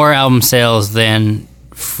 So more album sales than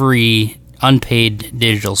free, unpaid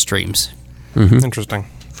digital streams. Interesting.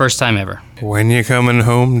 First time ever. When you coming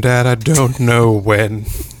home, Dad? I don't know when.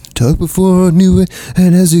 Talked before I knew it,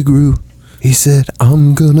 and as he grew, he said,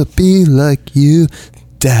 "I'm gonna be like you,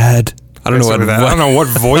 Dad." I don't know what. I don't know what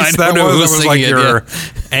voice I that don't know was. who That was was like singing it, your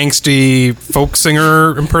angsty folk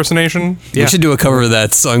singer impersonation. We should do a cover of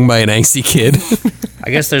that sung by an angsty kid. I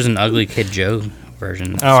guess there's an Ugly Kid Joe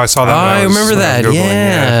version. Oh, I saw that. when I was remember that. Googling,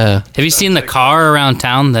 Yeah. Have you seen the car around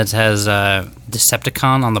town that has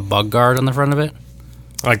Decepticon on the bug guard on the front of it?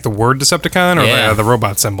 Like the word Decepticon or Yeah. the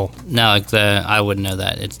robot symbol? No, like I wouldn't know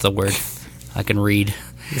that. It's the word. I can read.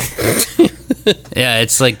 Yeah,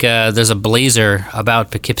 it's like there's a blazer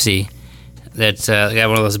about Poughkeepsie that's got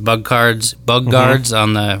one of those bug guards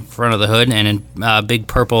on the front of the hood, and in big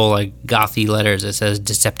purple like gothy letters it says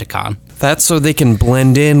Decepticon. That's so they can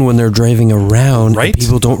blend in when they're driving around. Right. And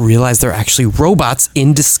people don't realize they're actually robots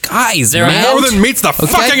in disguise. They're man. More than meets the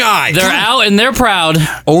fucking eye. They're out and they're proud,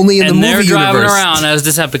 Only in the and movie they're driving universe. around as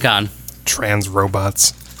Decepticon. Trans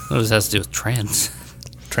robots. What does that have to do with trans?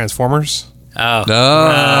 Transformers. Oh,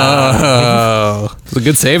 Oh, it's a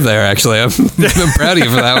good save there. Actually, I'm proud of you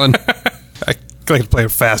for that one. I like to play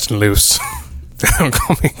it fast and loose. Don't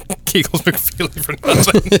call me Kegels McFeely for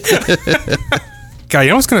nothing. God, you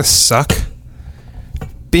know what's gonna suck?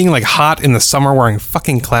 Being like hot in the summer wearing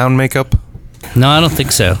fucking clown makeup. no, I don't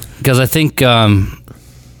think so. Because I think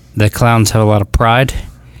the clowns have a lot of pride,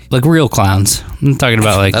 like real clowns. I'm talking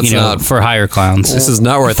about like That's not- for hire clowns. This is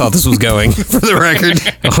not where I thought this was going. For the record,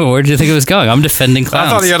 Oh, where did you think it was going? I'm defending I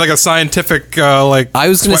clowns. thought he had like a scientific like I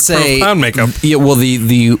was going to sweat-proof say clown makeup. Yeah, well,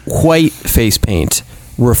 the white face paint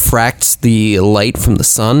refracts the light from the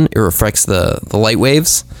sun. It refracts the light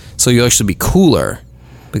waves, so you'll actually be cooler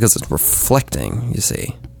because it's reflecting. You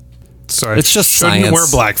see, So I it's just shouldn't science. wear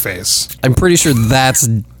blackface. I'm pretty sure that's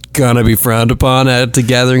gonna be frowned upon at the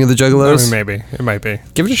Gathering of the I Juggalos. mean, maybe it might be.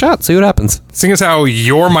 Give it a shot. See what happens. Seeing as how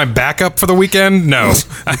you're my backup for the weekend, no.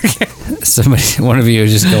 Somebody, one of you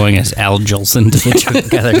is just going as Al Jolson to the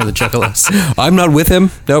Gathering of the Juggalos. I'm not with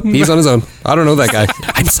him. Nope, he's on his own. I don't know that guy.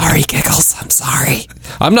 I'm sorry, Giggles. I'm sorry.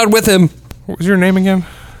 I'm not with him. What was your name again?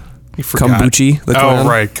 You forgot. Kombuchi, the clown. Oh,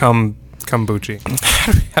 right. Kombuchi.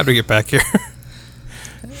 How do we get back here?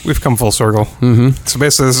 We've come full circle. Mm-hmm. So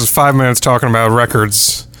basically, this is 5 minutes talking about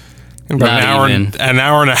records. In about Not an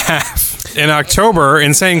hour and a half. In October,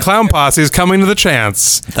 Insane Clown Posse is coming to the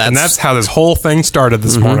Chance. And that's how this whole thing started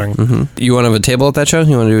this morning. You want to have a table at that show?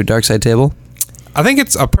 You want to do a Dark Side table? I think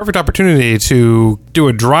it's a perfect opportunity to do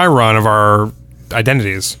a dry run of our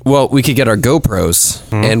identities. Well, we could get our GoPros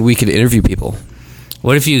and we could interview people.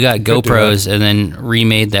 What if you got do GoPros and then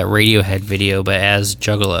remade that Radiohead video, but as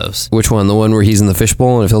Juggalos? Which one? The one where he's in the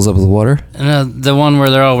fishbowl and it fills up with water? The one where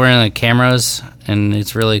they're all wearing like cameras and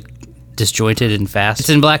it's really disjointed and fast. It's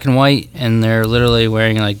in black and white, and they're literally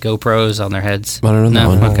wearing like GoPros on their heads. I don't know that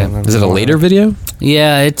one. Okay. Is it a later video?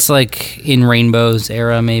 Yeah, it's like in Rainbow's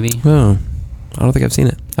era, maybe. Oh, I don't think I've seen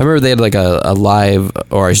it. I remember they had like a live,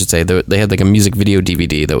 or I should say, they had like a music video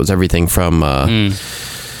DVD that was everything from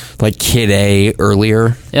like Kid A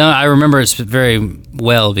earlier. Yeah, I remember it very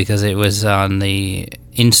well because it was on the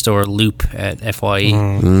in-store loop at FYE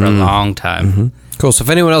for a long time. Cool. So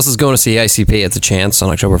if anyone else is going to see ICP, it's a chance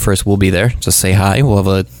on October 1st. We'll be there. Just say hi. We'll have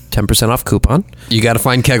a 10% off coupon. You got to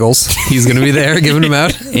find Kegels. He's going to be there giving them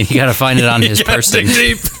out. And you got to find it on his person.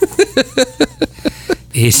 Deep.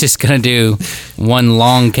 He's just going to do one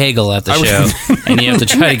long kegel at the show, and you have to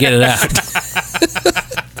try to get it out.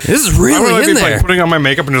 This is I really would in be there. like putting on my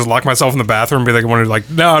makeup and just lock myself in the bathroom and be like,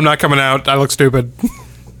 no, I'm not coming out. I look stupid.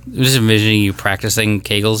 I'm just envisioning you practicing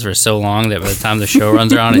kegels for so long that by the time the show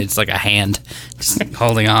runs around, it's like a hand just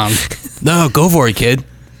holding on. No, go for it, kid.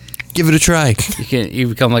 Give it a try. You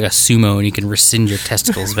become like a sumo, and you can rescind your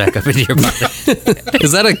testicles back up into your body.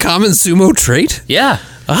 Is that a common sumo trait? Yeah,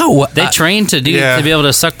 Oh, they train to be able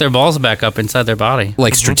to suck their balls back up inside their body.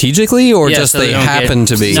 like strategically, or Yeah, just so they don't happen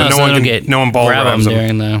get- to be? No, no so one they don't can- get no one ball grab grabs them.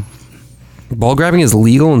 during the. Ball grabbing is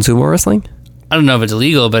legal in sumo wrestling? I don't know if it's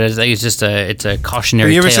illegal, but it's just a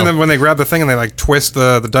cautionary You ever tale. seen them when they grab the thing and they like twist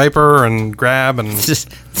the diaper and grab and It's just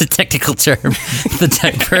the technical term, the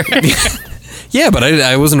diaper. Yeah, but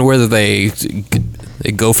I wasn't aware that they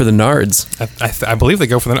go for the nards. I believe they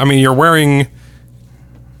go for them. I mean, you're wearing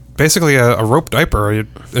basically a rope diaper.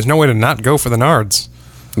 There's no way to not go for the nards.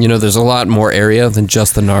 You know, there's a lot more area than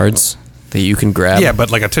just the nards that you can grab. Yeah, but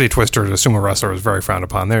like a titty twister to a sumo wrestler is very frowned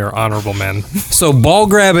upon. They are honorable men. So ball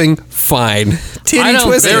grabbing, fine. Titty I don't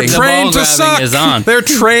twisting. think They're the ball trained to grabbing suck. is on. They're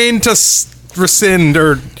trained to rescind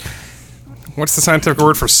or what's the scientific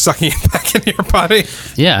word for sucking it back into your body?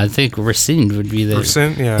 Yeah, I think rescind would be the.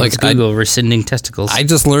 Rescind, yeah. Like, Let's Google rescinding testicles. I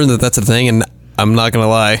just learned that that's a thing, and I'm not gonna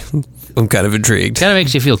lie, I'm kind of intrigued. Kind of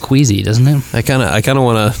makes you feel queasy, doesn't it? I kind of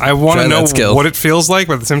want to. I want to know what it feels like,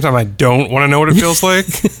 but at the same time, I don't want to know what it feels like.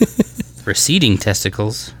 Receding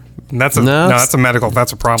testicles, And that's a No, no, it's that's a medical.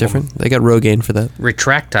 That's a problem. different. They got Rogaine for that.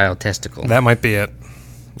 retractile testicle. That might be it,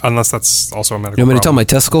 unless that's also a medical. You want me to tell problem. my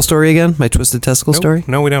testicle story again? My twisted testicle story?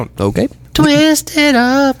 No, we don't. Okay. Twist it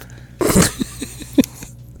up.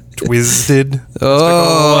 Twisted.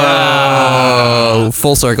 Oh,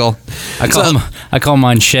 full circle. I call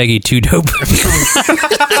mine Shaggy Too Dope.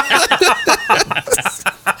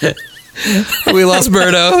 We lost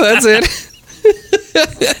Birdo. That's it.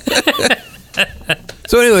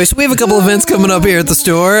 So anyways, we have a couple events coming up here at the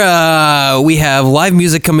store. We have live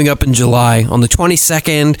music coming up in July. On the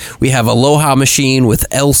 22nd, we have Aloha Machine with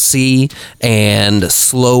LC and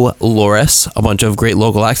Slow Loris, a bunch of great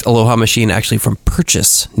local acts. Aloha Machine actually from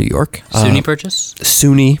Purchase, New York. SUNY Purchase?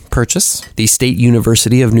 SUNY Purchase, the State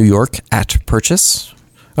University of New York at Purchase.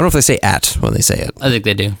 I don't know if they say at when they say it. I think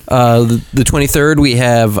they do. The 23rd, we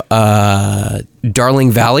have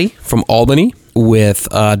Darling Valley from Albany with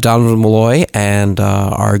Donovan Malloy and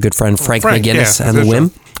our good friend Frank McGinnis and the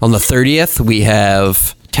Whim. On the 30th, we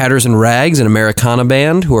have Tatters and Rags, an Americana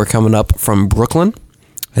band who are coming up from Brooklyn.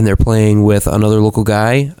 And they're playing with another local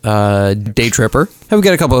guy, Day Tripper. And we've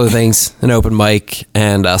got a couple other things, an open mic,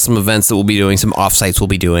 and some events that we'll be doing, some offsites we'll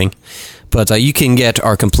be doing. But you can get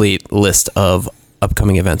our complete list of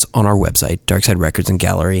upcoming events on our website,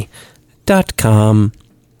 darksiderecordsandgallery.com.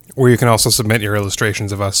 Where you can also submit your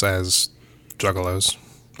illustrations of us as juggalos.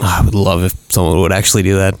 I would love if someone would actually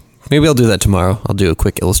do that. Maybe I'll do that tomorrow. I'll do a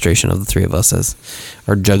quick illustration of the three of us as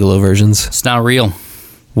our juggalo versions. It's not real.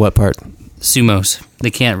 What part? Sumos.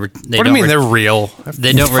 They can't. What do you mean they're real?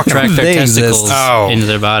 They don't retract their They testicles exist. into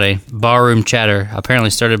their body. Barroom chatter,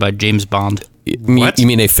 apparently started by James Bond. What? You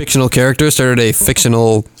mean a fictional character started a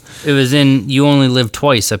fictional... It was in You Only Live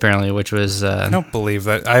Twice, apparently, which was I don't believe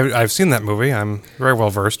that. I've seen that movie. I'm very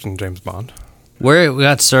well versed in James Bond. where it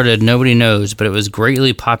got started. Nobody knows, but it was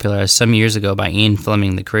greatly popularized some years ago by Ian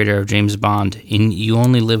Fleming, the creator of James Bond, in You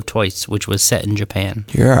Only Live Twice, which was set in Japan.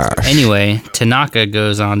 Yeah. Anyway, Tanaka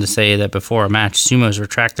goes on to say that before a match, sumos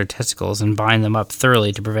retract their testicles and bind them up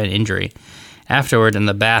thoroughly to prevent injury. Afterward, in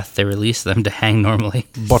the bath, they release them to hang normally.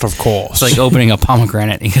 But of course. It's like opening a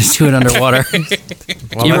pomegranate. You just do it underwater. Well,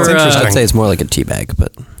 You that's were, interesting. I'd say it's more like a tea bag,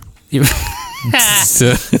 but... You you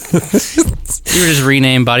just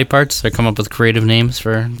rename body parts or come up with creative names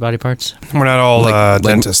for body parts? We're not all Like-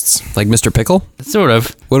 dentists. Like Mr. Pickle? Sort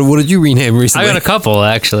of. What did you rename I recently? got a couple,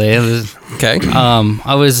 actually. It was, Okay.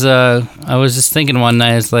 I was just thinking one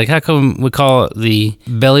night, it's like, how come we call it the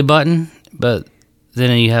belly button, but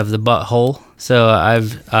then you have the butthole? So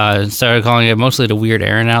I've started calling it, mostly to weird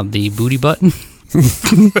Aaron out, the booty button. I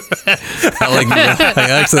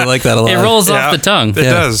actually like that a lot. It rolls Yeah, off the tongue. It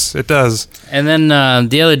does. It does. And then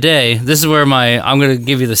the other day, this is where I'm going to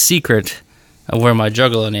give you the secret of where my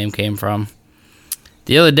Juggalo name came from.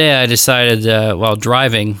 The other day, I decided, while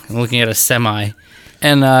driving and looking at a semi,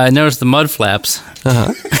 and I noticed the mud flaps.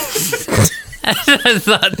 Uh-huh. I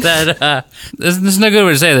thought that, there's no good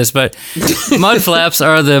way to say this, but mud flaps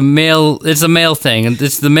are the male, it's a male thing.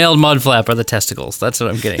 It's the male mud flap are the testicles. That's what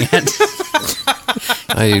I'm getting at.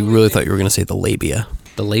 I really thought you were going to say the labia.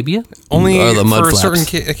 The labia? Only Or the mud for flaps. certain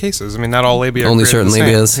cases. I mean, not all labia. are Only created certain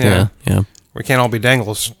the same. labias. Yeah. We can't all be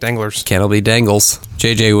danglers. Can't all be dangles.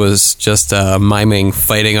 JJ was just miming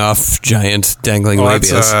fighting off giant dangling Well,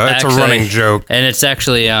 labias. that's a Actually- running joke. And it's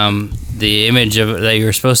actually the image of that I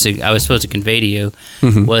was supposed to convey to you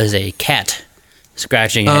was a cat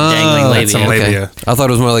scratching at dangling labia. that's some labia. I thought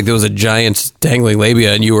it was more like there was a giant dangling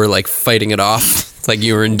labia and you were like fighting it off. It's like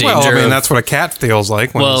you were in danger. Well, I mean, of- that's what a cat feels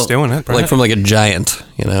like when it's doing it. like from like a giant,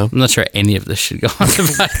 you know? I'm not sure any of this should go on the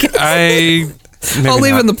podcast. I'll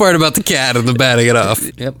leave in the part about the cat and the batting it off.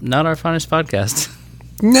 Yep, not our finest podcast.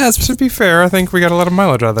 To be fair, I think we got a lot of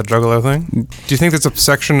mileage out of that Juggalo thing. Do you think there's a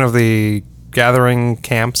section of the gathering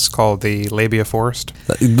camps called the Labia Forest?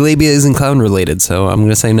 Labia isn't clown related, so I'm going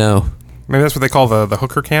to say no. Maybe that's what they call the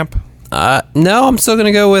hooker camp? No, I'm still going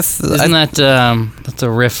to go with... Isn't that's a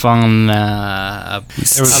riff on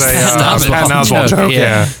It was a Patton Patton Oswalt Oswalt joke, yeah.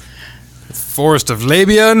 yeah. Forest of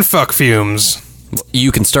labia and fuck fumes.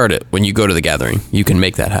 You can start it when you go to the gathering. You can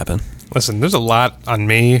make that happen. Listen, there's a lot on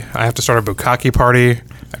me. I have to start a bukkake party. I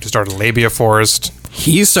have to start a labia forest.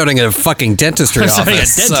 He's starting a fucking dentistry office. starting a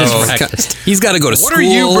dentist so practice. He's got to go to school. What are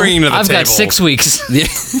you bringing to the I've table? got 6 weeks.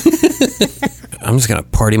 I'm just going to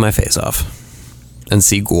party my face off and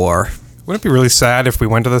see Guar. Wouldn't it be really sad if we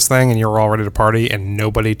went to this thing and you were all ready to party and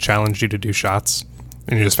nobody challenged you to do shots?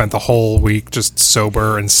 And you just spent the whole week just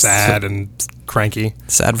sober and sad and cranky?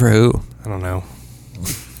 Sad for who? I don't know.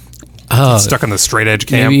 Oh, Stuck in the straight edge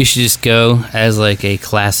camp. maybe you should just go as like a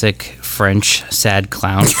classic French sad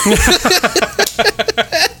clown.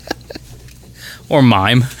 Or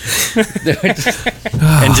mime.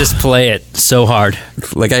 And just play it so hard.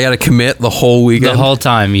 Like, I got to commit the whole weekend. The whole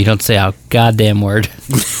time. You don't say a goddamn word.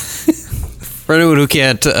 For anyone who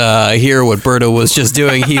can't hear what Berto was just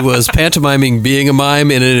doing, he was pantomiming being a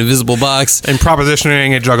mime in an invisible box. And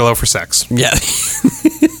propositioning a juggalo for sex. Yeah.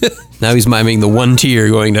 Now he's miming the one tear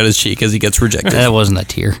going down his cheek as he gets rejected. That wasn't a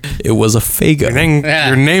tear. It was a Fago.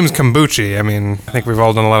 Your name's Kombuchi. I mean, I think we've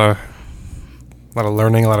all done a lot of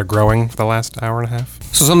learning, a lot of growing for the last hour and a half.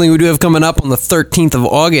 So something we do have coming up on the 13th of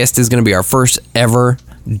August is going to be our first ever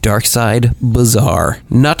Dark Side Bazaar.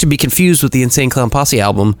 Not to be confused with the Insane Clown Posse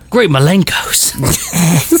album. Great Malenkos.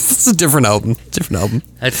 It's a different album.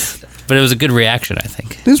 But it was a good reaction, I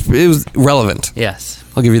think. It was relevant. Yes.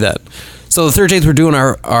 I'll give you that. So the 13th, we're doing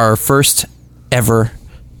our first ever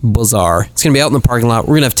bazaar. It's going to be out in the parking lot.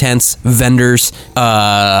 We're going to have tents, vendors. We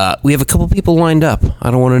have a couple people lined up.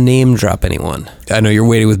 I don't want to name drop anyone. I know you're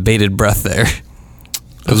waiting with bated breath there.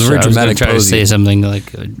 It was a very dramatic try to pose. say something like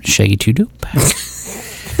Shaggy 2 Dope.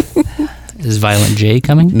 Is Violent J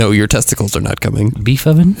coming? No, your testicles are not coming. Beef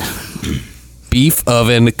Oven? Beef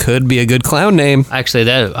Oven could be a good clown name. Actually,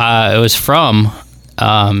 that it was from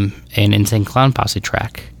an Insane Clown Posse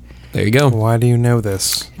track. There you go. Why do you know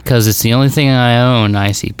this? Because it's the only thing I own,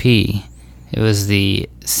 ICP. It was the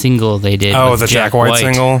single they did. Oh, with the Jack White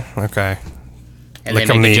single? Okay. And they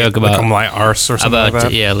make a joke about... Lick 'em like arse or something like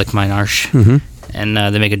that? Yeah, Lick Mine Arse. Mm-hmm. And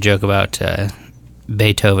they make a joke about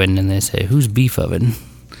Beethoven, and they say, who's Beef Oven?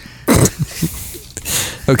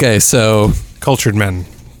 Okay, so... Cultured men.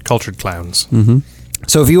 Cultured clowns. Mm-hmm.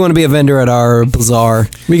 So if you want to be a vendor at our bazaar,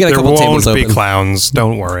 we got a couple tables open. There won't be clowns.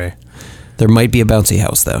 Don't worry. There might be a bouncy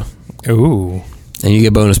house, though. Ooh. And you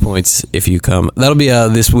get bonus points if you come. That'll be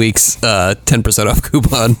this week's 10% off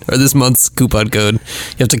coupon, or this month's coupon code.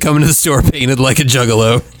 You have to come into the store painted like a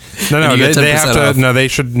juggalo. No, they have to. Off. No, they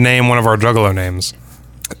should name one of our juggalo names.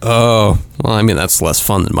 Oh, well, I mean that's less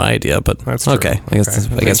fun than my idea, but that's true. Okay. I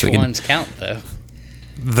guess we can. Ones count though.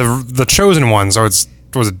 The chosen ones. So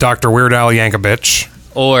was it Dr. Weird Al Yankovic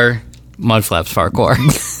or Mudflaps Farquhar?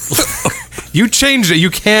 You changed it. You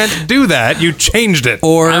can't do that. You changed it.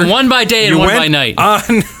 Or I'm one by day and one by night.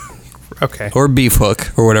 Okay. Or Beef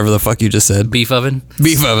Hook, or whatever the fuck you just said. Beef Oven.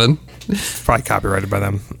 Beef Oven. Probably copyrighted by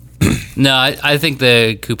them. No, I think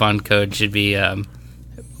the coupon code should be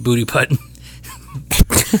Booty Button.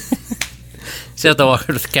 So you have to walk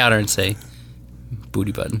over to the counter and say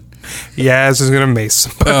Booty Button. Yeah, this is gonna mace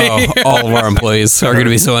somebody. Oh, all of our employees are gonna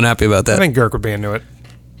be so unhappy about that. I think Girk would be into it.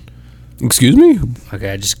 Excuse me?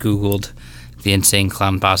 Okay, I just Googled the Insane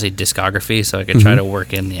Clown Posse discography so I could try to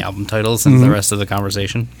work in the album titles and the rest of the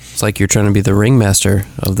conversation. It's like you're trying to be the ringmaster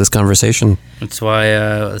of this conversation. That's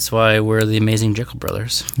why we're the Amazing Jekyll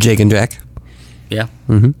Brothers. Jake and Jack. Yeah.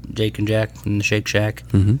 Jake and Jack and the Shake Shack.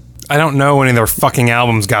 I don't know any of their fucking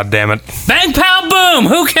albums, goddammit. Bang Pow Boom!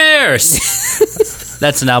 Who cares?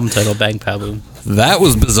 That's an album title, Bang Pow Boom. That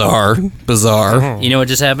was bizarre. Bizarre. You know what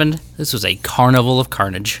just happened? This was a carnival of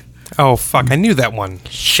carnage. Oh, fuck. I knew that one.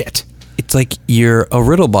 Shit. It's like you're a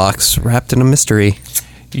riddle box wrapped in a mystery.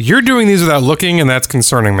 You're doing these without looking, and that's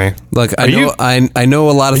concerning me. Look, I know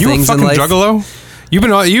a lot of things in life. Are you a fucking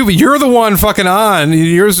juggalo? You're the one fucking on.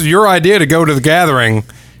 Your idea to go to the gathering.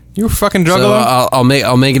 You a fucking juggalo? So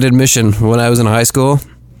I'll make an admission. When I was in high school,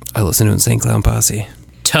 I listened to Insane Clown Posse.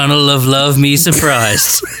 Tunnel of Love Me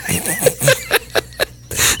Surprised.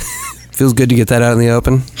 Feels good to get that out in the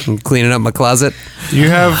open and cleaning up my closet. Do you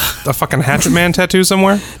have a fucking Hatchet Man tattoo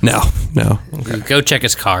somewhere? No. Okay. Go check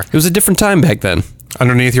his car. It was a different time back then.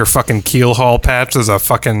 Underneath your fucking keel haul patch, there's a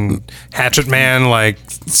fucking Hatchet Man like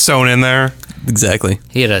sewn in there. Exactly.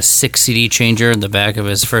 He had a 6 CD changer in the back of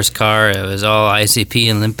his first car. It was all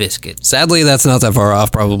ICP and Limp Bizkit. Sadly, that's not that far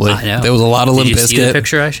off. Probably. I know. There was a lot of Limp Bizkit. Did you see the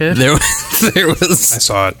picture I showed? There was. I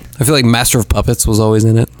saw it. I feel like Master of Puppets was always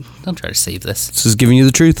in it. Don't try to save this. This is giving you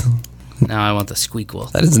the truth. Now I want the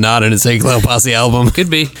Squeakquel. That is not an Insane Clown Posse album.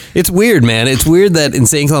 Could be. It's weird, man. It's weird that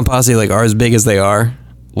Insane Clown Posse are as big as they are.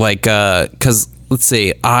 Because let's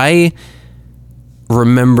see, I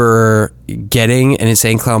remember getting an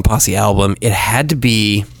Insane Clown Posse album. It had to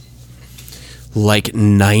be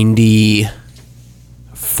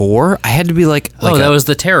 94. I had to be that was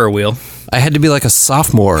the Terror Wheel. I had to be a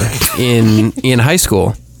sophomore in high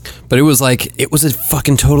school. But it was a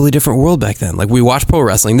fucking totally different world back then. We watched pro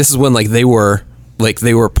wrestling. This is when they were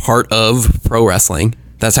part of pro wrestling.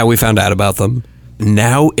 That's how we found out about them.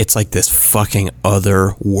 Now it's this fucking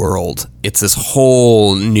other world. It's this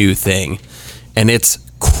whole new thing. And it's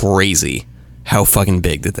crazy how fucking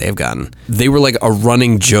big that they've gotten. They were a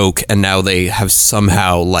running joke, and now they have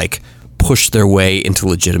somehow pushed their way into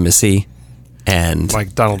legitimacy. And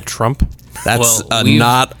like Donald Trump? That's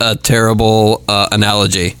not a terrible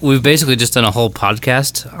analogy. We've basically just done a whole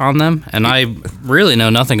podcast on them, and I really know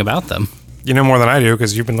nothing about them. You know more than I do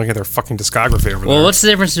because you've been looking at their fucking discography over there. Well, what's the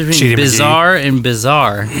difference between bizarre and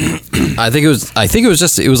bizarre? I think it was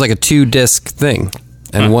just a 2-disc thing.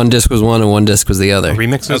 and one disc was one and one disc was the other.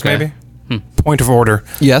 Remixes, Okay. maybe? Point of order.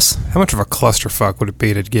 Yes. How much of a clusterfuck would it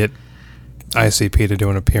be to get ICP to do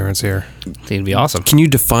an appearance here? I think it'd be awesome. Can you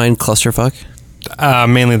define clusterfuck?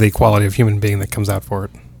 Mainly the quality of human being that comes out for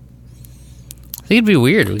it. I think it'd be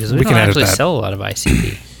weird because we We don't can edit actually that. sell a lot of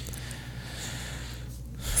ICP.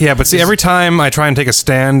 Yeah, but see, every time I try and take a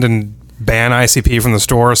stand and ban ICP from the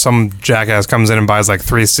store, some jackass comes in and buys like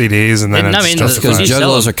 3 CDs, and then And, I it's mean, justified. Because Because you sell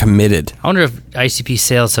juggalos them. are committed. I wonder if ICP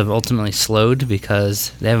sales have ultimately slowed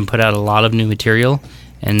because they haven't put out a lot of new material,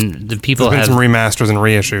 and the people There's been have. some remasters and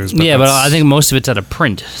reissues. Yeah, but that's- I think most of it's out of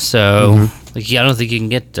print. So, like, I don't think you can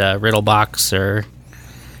get Riddlebox or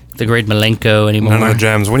the Great Malenko anymore. none of the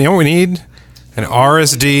gems. You know what we need? An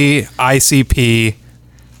RSD ICP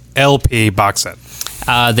LP box set.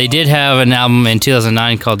 They did have an album in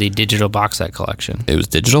 2009 called the Digital Box Set Collection. It was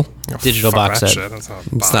digital. Digital Fuck box that set. shit. That's not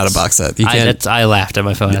a It's not a box set. You can't. I laughed at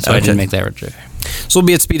my phone. That's why I Okay. didn't make that retro. So we'll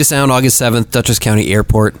be at Speed of Sound August 7th, Dutchess County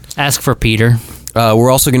Airport. Ask for Peter. We're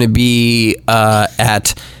also going to be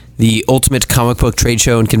at the Ultimate Comic Book Trade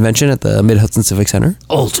Show and Convention at the Mid Hudson Civic Center.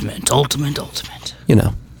 Ultimate. You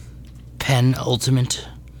know, Penultimate.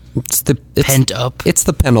 it's the Pent up. It's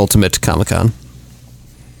the penultimate Comic Con.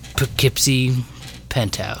 Poughkeepsie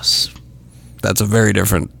Penthouse. That's a very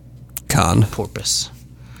different con. Porpoise.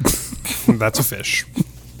 That's a fish.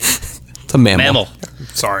 It's a mammal. Mammal.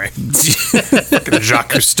 Sorry. Fucking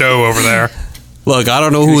Jacques Cousteau over there. Look, I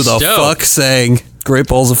don't know who the Cousteau. fuck sang Great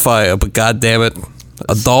Balls of Fire, but god damn it,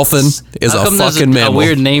 a dolphin is How a come there's fucking mammal. a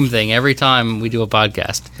weird name thing every time we do a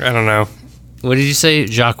podcast? I don't know. What did you say?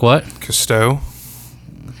 Jacques what? Cousteau?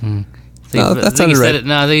 No, that I think sounded you right. said it,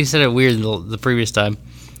 no, I think you said it weird the previous time.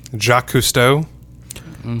 Jacques Cousteau?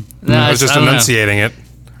 No, I was just don't know. enunciating it.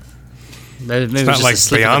 Maybe it was not just like a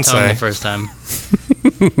slip of the tongue Beyonce. the first time.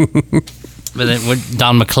 But then with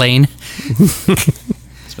Don McLean.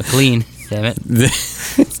 It's McLean, damn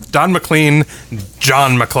it. Don McLean,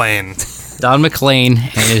 John McClane. Don McLean and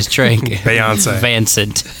his drink. Beyonce.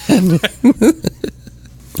 Vincent.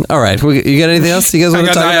 All right, you got anything else you guys want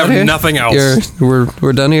to talk I about have here? nothing else.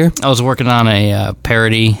 We're done here. I was working on a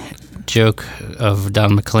parody joke of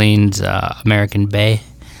Don McLean's American Bay.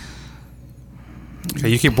 Okay,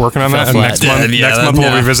 you keep working on Fell that, and flat. next month, Yeah, next month we'll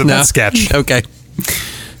no, revisit no. that sketch. Okay.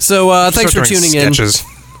 So thanks for Start doing tuning in. sketches.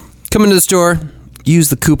 Come into the store. Use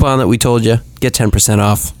the coupon that we told you. Get 10%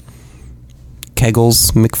 off.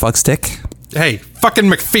 Keggles McFuckstick. Hey, fucking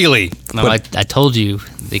McFeely. No, I told you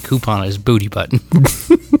the coupon is booty button.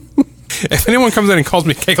 If anyone comes in and calls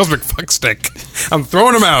me Kegels McFuckstick, I'm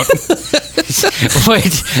throwing him out.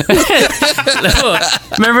 Wait,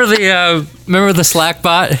 no. Remember the Slack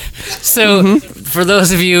bot? So, for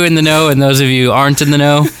those of you in the know and those of you who aren't in the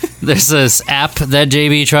know, there's this app that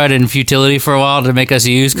JB tried in futility for a while to make us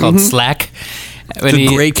use called Slack. When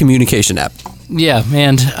It's a great communication app. yeah,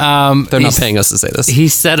 and They're not paying us to say this. He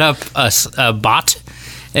set up a bot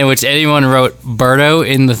in which anyone wrote Birdo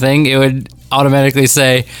in the thing, it would automatically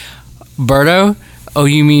say, Birdo? Oh,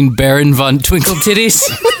 you mean Baron von Twinkle Titties?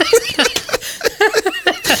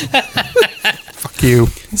 Fuck you.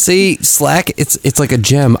 See, Slack, it's like a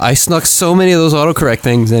gem. I snuck so many of those autocorrect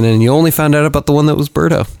things in, and you only found out about the one that was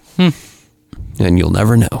Birdo. And you'll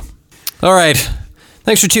never know. All right.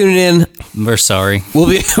 Thanks for tuning in. We're sorry. We'll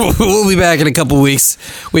be back in a couple weeks.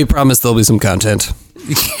 We promise there'll be some content.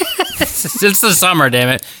 It's the summer, damn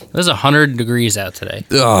it. It was 100 degrees out today.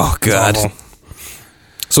 Oh, God. Awful.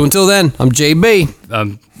 So until then, I'm JB.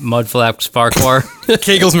 Mudflaps Farquhar.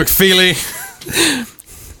 Kegels McFeely.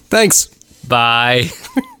 Thanks. Bye.